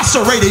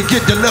incarcerated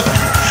get delivered.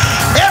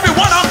 Every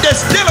one of them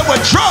that's dealing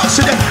with drugs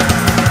today.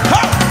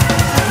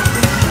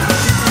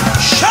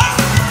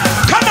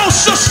 Come on,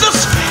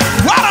 sisters.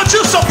 Why don't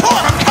you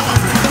support them? Come on.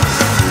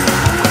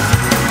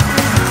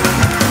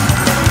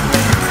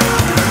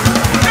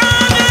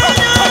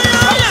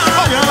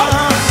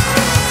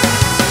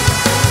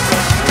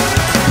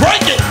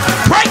 Break it,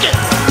 break it,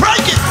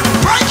 break it,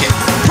 break it,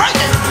 break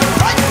it,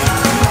 break it.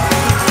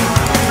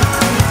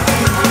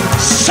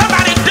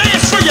 Somebody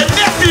dance for your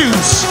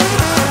nephews.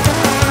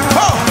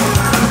 Oh,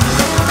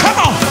 come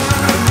on.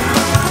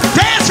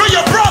 Dance for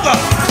your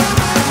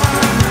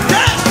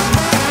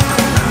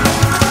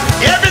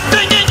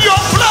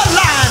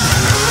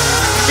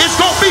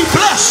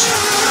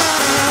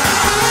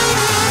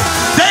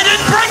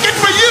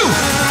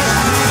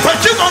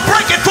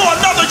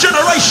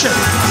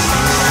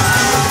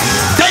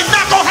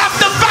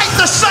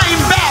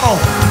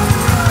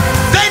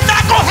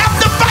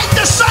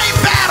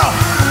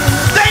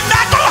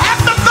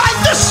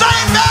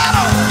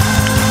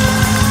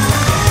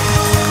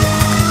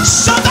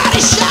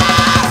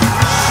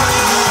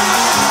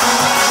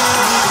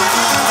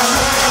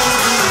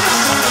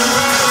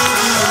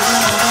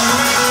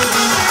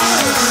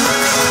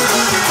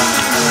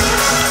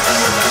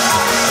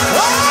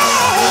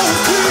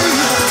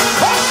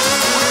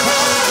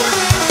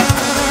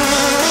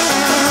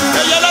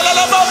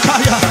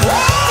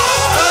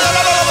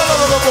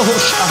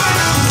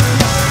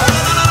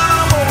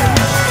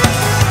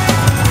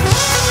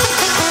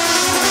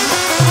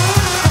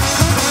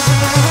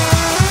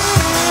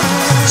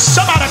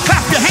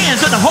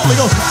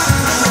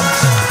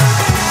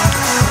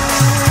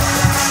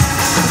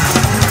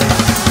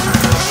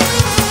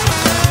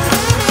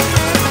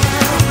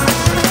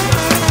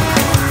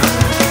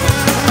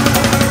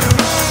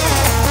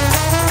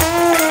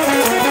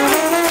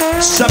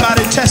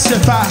Somebody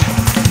testify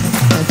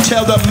and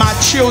tell them my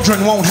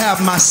children won't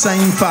have my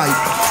same fight.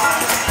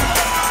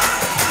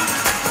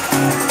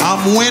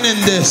 I'm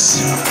winning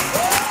this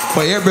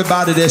for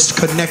everybody that's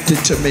connected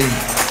to me.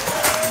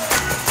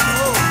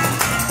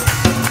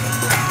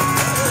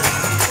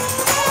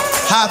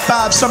 High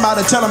five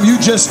somebody, tell them you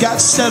just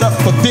got set up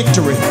for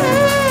victory.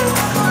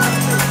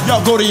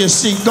 Y'all go to your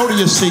seat, go to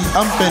your seat.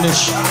 I'm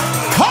finished.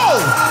 Ho!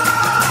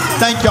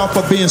 Thank y'all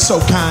for being so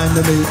kind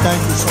to me. Thank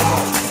you so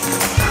much.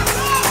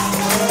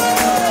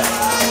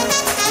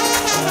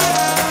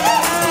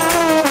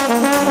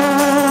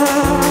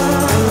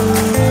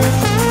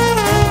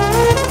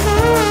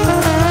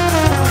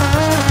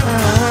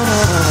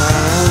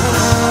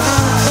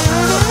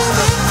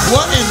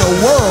 What in the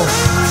world?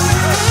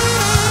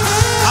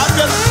 I'm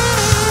just,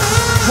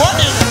 what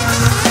in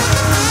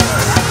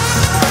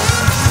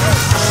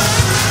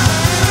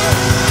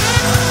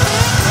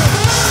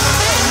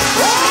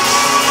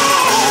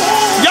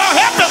y'all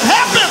help him,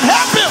 help him,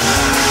 help him.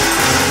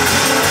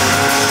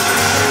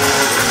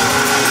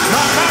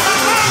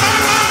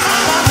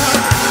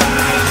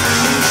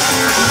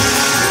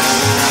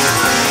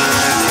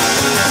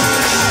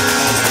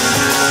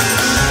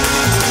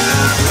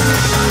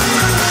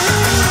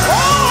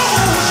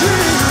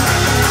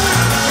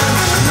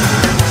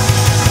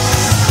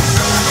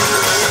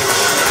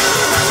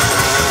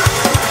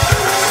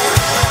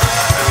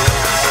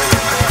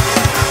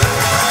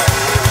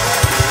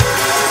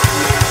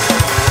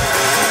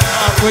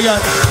 We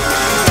got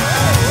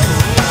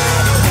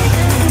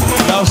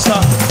no, sir.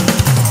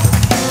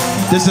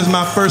 This is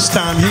my first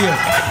time here.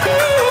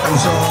 I'm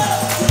sorry.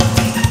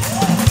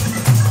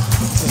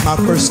 This is my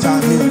first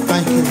time here.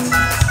 Thank you.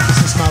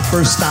 This is my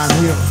first time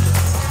here.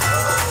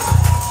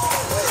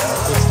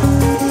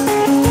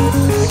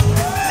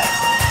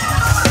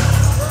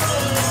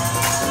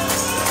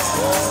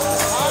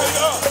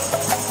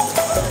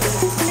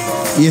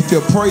 If you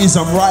praise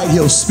him right,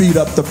 he'll speed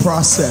up the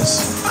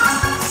process.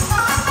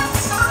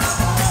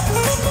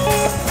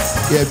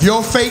 If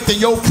your faith and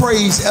your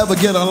praise ever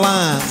get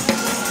aligned,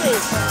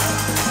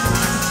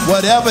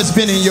 whatever's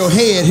been in your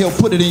head, he'll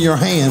put it in your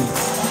hand.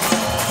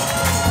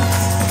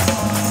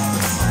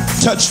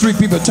 Touch 3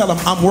 people, tell them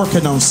I'm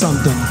working on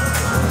something.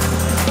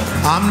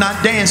 I'm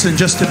not dancing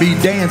just to be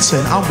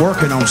dancing. I'm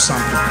working on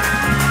something.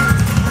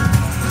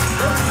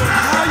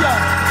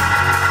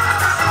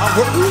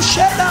 You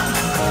shut up.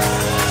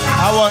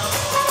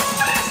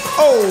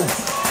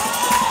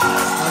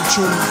 I'm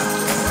true.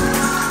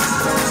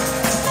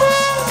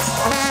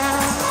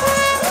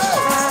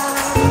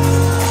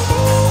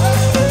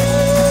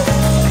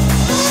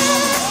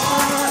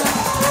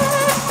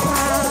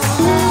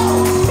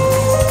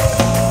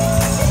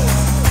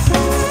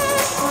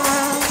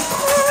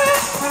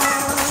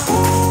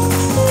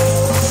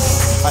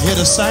 I hear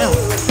the sound.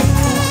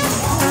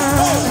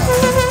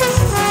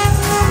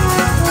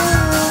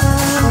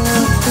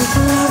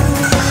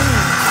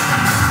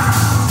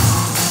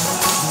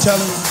 Tell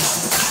him.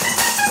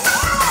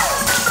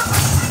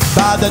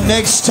 By the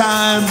next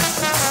time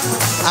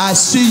I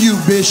see you,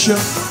 Bishop,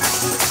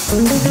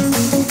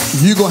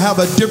 you're going to have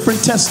a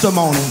different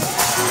testimony.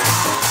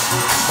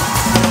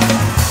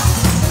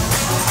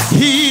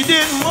 He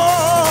did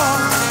more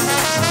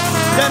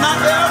than I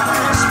ever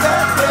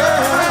expected.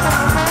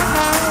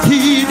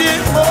 He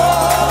did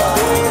more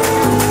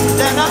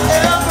than I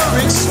ever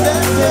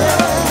expected.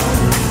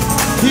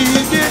 He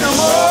did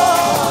more.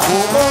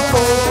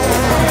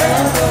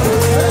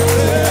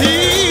 He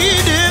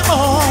did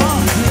more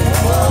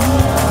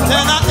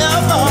than I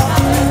ever.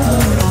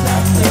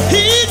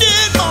 He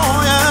did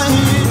more, yeah,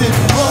 he did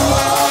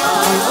more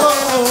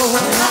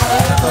than I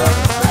ever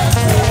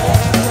expected.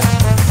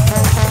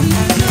 He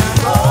did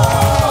more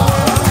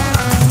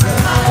than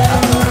I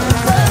ever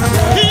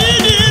expected. He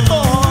did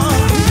more.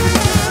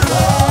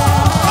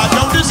 I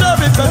don't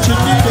deserve it, but you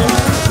did it.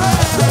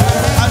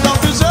 I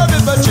don't deserve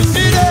it, but you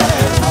did it.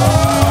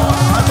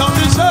 I don't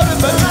deserve it,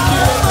 but you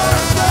did it.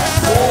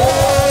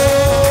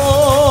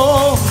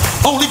 Oh,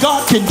 only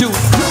God can do it.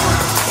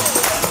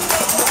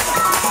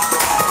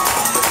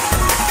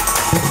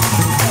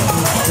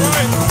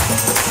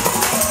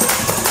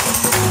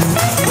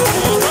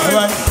 All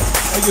right.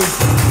 Thank you.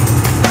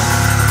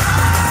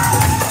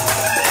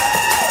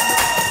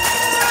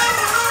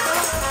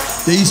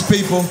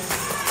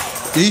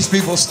 These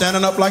people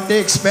standing up like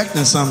they're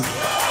expecting something.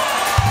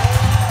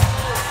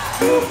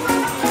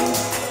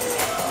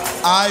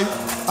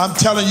 I'm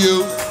telling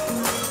you,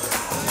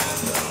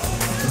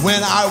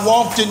 when I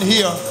walked in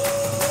here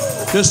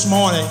this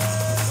morning,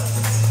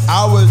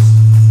 I was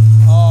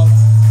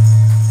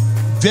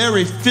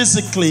very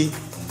physically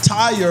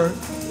tired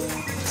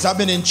because I've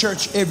been in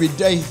church every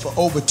day for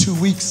over 2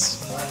 weeks.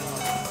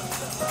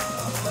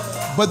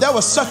 But there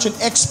was such an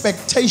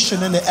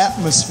expectation in the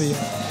atmosphere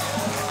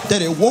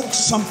that it woke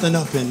something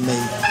up in me.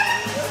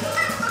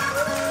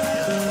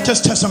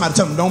 Just tell somebody,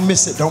 tell them, don't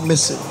miss it, don't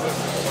miss it.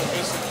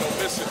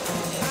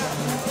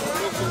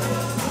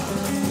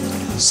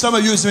 Some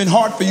of you, it's been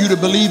hard for you to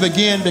believe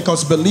again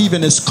because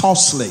believing is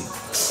costly.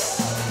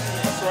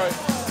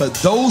 But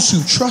those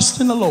who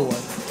trust in the Lord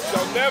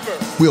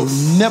will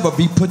never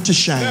be put to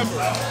shame.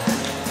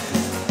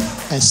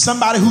 And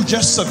somebody who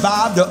just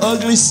survived the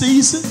ugly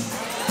season,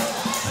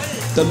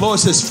 the Lord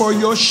says, for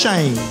your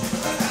shame,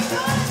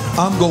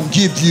 I'm going to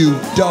give you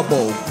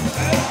double.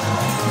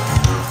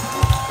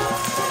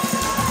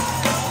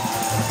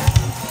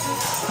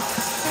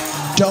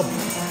 Double.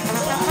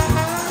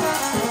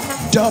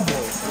 Double.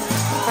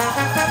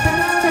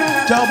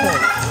 Double.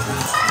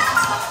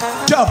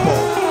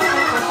 Double.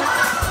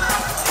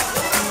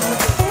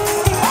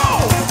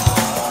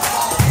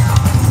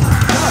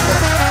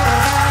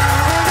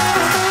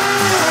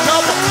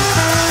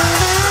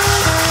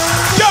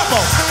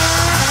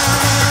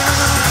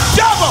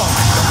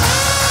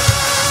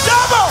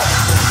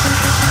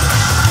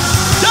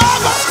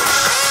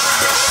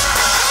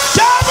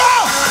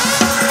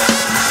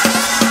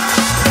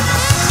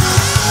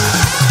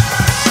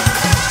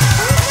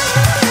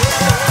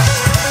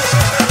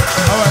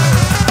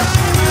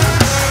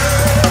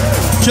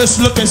 Just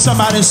look at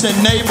somebody and say,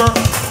 neighbor,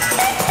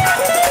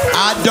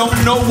 I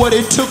don't know what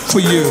it took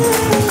for you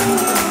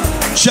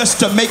just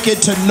to make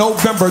it to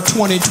November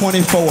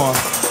 2024.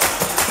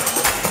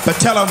 But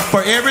tell them,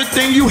 for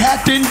everything you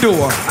had to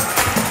endure,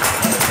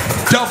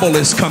 double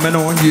is coming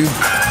on you.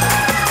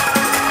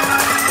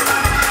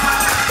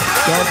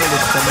 Double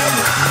is coming on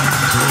you.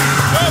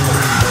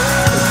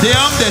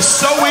 Them that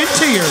sow in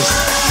tears,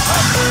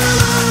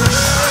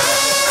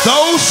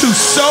 those who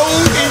sow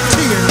in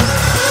tears,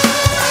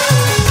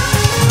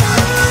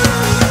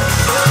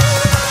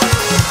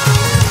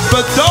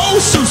 but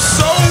those who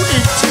sow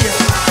in tears,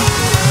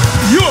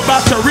 you're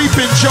about to reap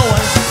in joy.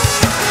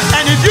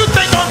 And if you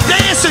think I'm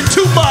dancing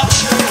too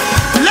much,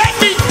 let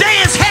me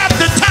dance half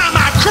the time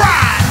I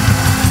cry.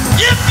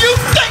 If you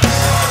think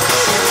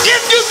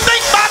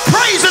my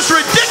praise is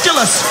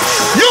ridiculous,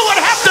 you would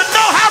have to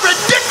know how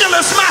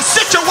ridiculous my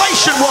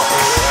situation was.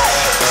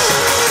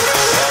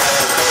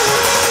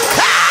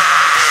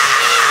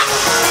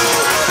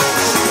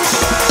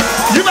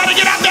 You better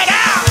get out that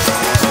aisle.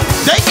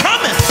 They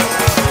coming.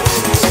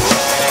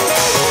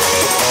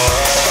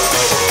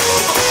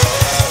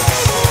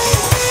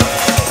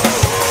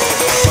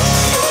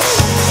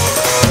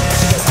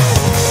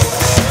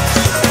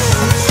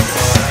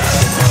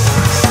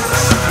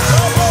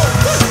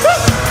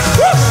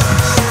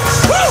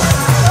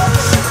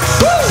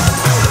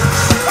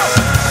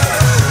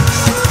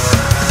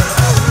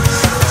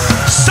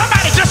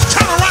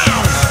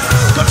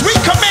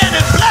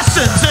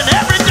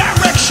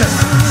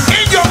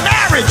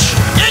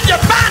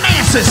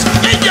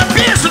 In your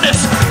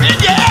business, in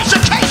your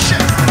education.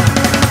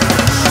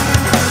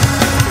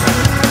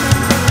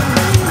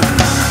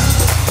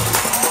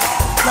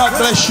 God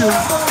bless you.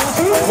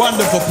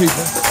 Wonderful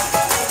people.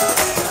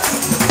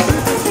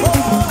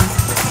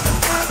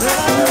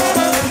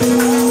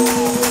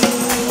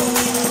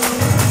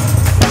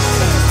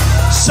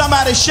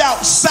 Somebody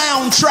shout,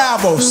 sound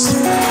travels.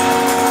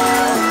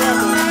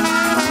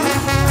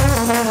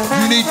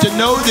 You need to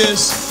know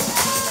this,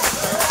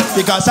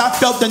 because I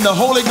felt in the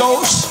Holy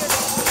Ghost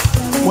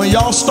when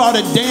y'all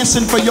started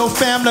dancing for your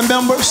family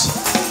members.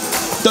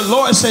 The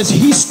Lord says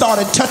he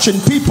started touching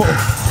people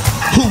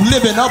who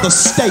live in other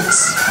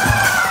states.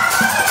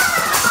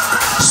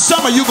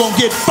 Some of you gonna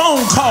get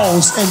phone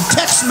calls and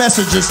text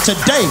messages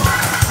today.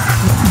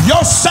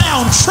 Your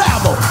sound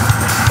traveled.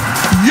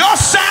 Your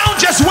sound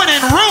just went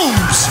in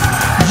rooms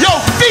your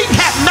feet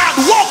have not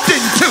walked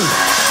into.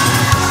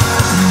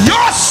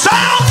 Your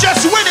sound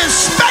just went in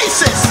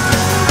spaces.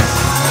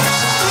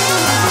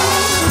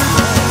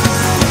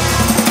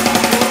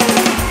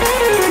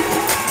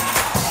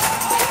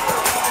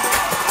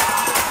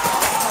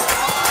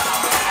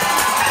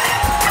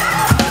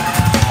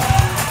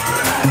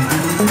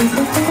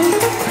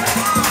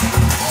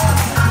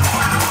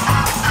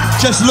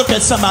 Just look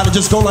at somebody,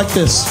 just go like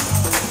this.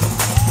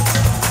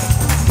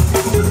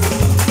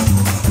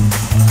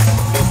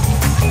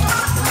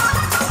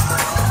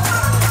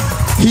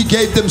 He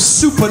gave them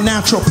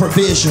supernatural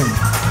provision.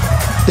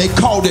 They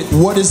called it,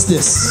 what is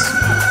this?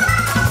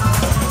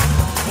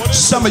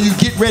 Some of you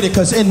get ready,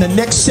 because in the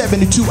next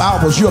 72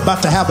 hours, you're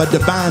about to have a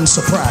divine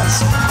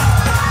surprise.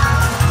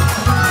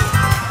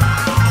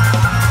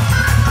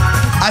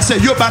 I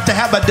said, you're about to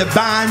have a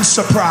divine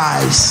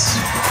surprise.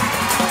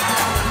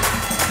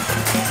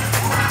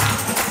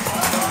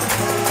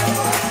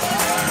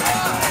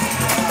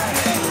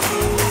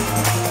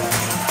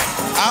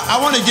 I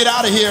want to get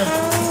out of here.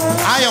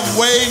 I am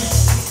way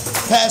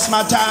past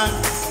my time,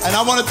 and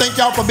I want to thank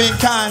y'all for being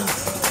kind,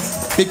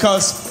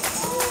 because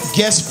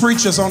guest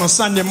preachers on a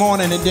Sunday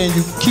morning, and then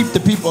you keep the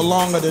people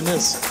longer than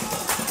this.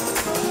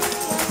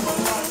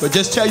 But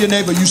just tell your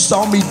neighbor, you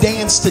saw me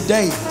dance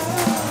today.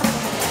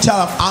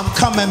 Tell them, I'm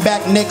coming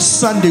back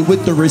next Sunday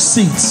with the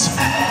receipts.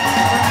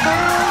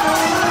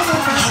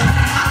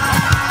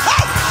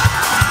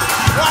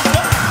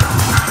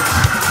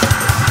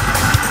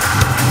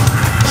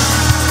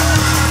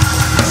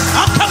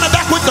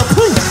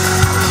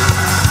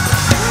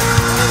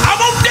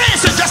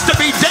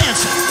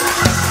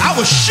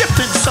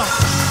 Shifting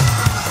something.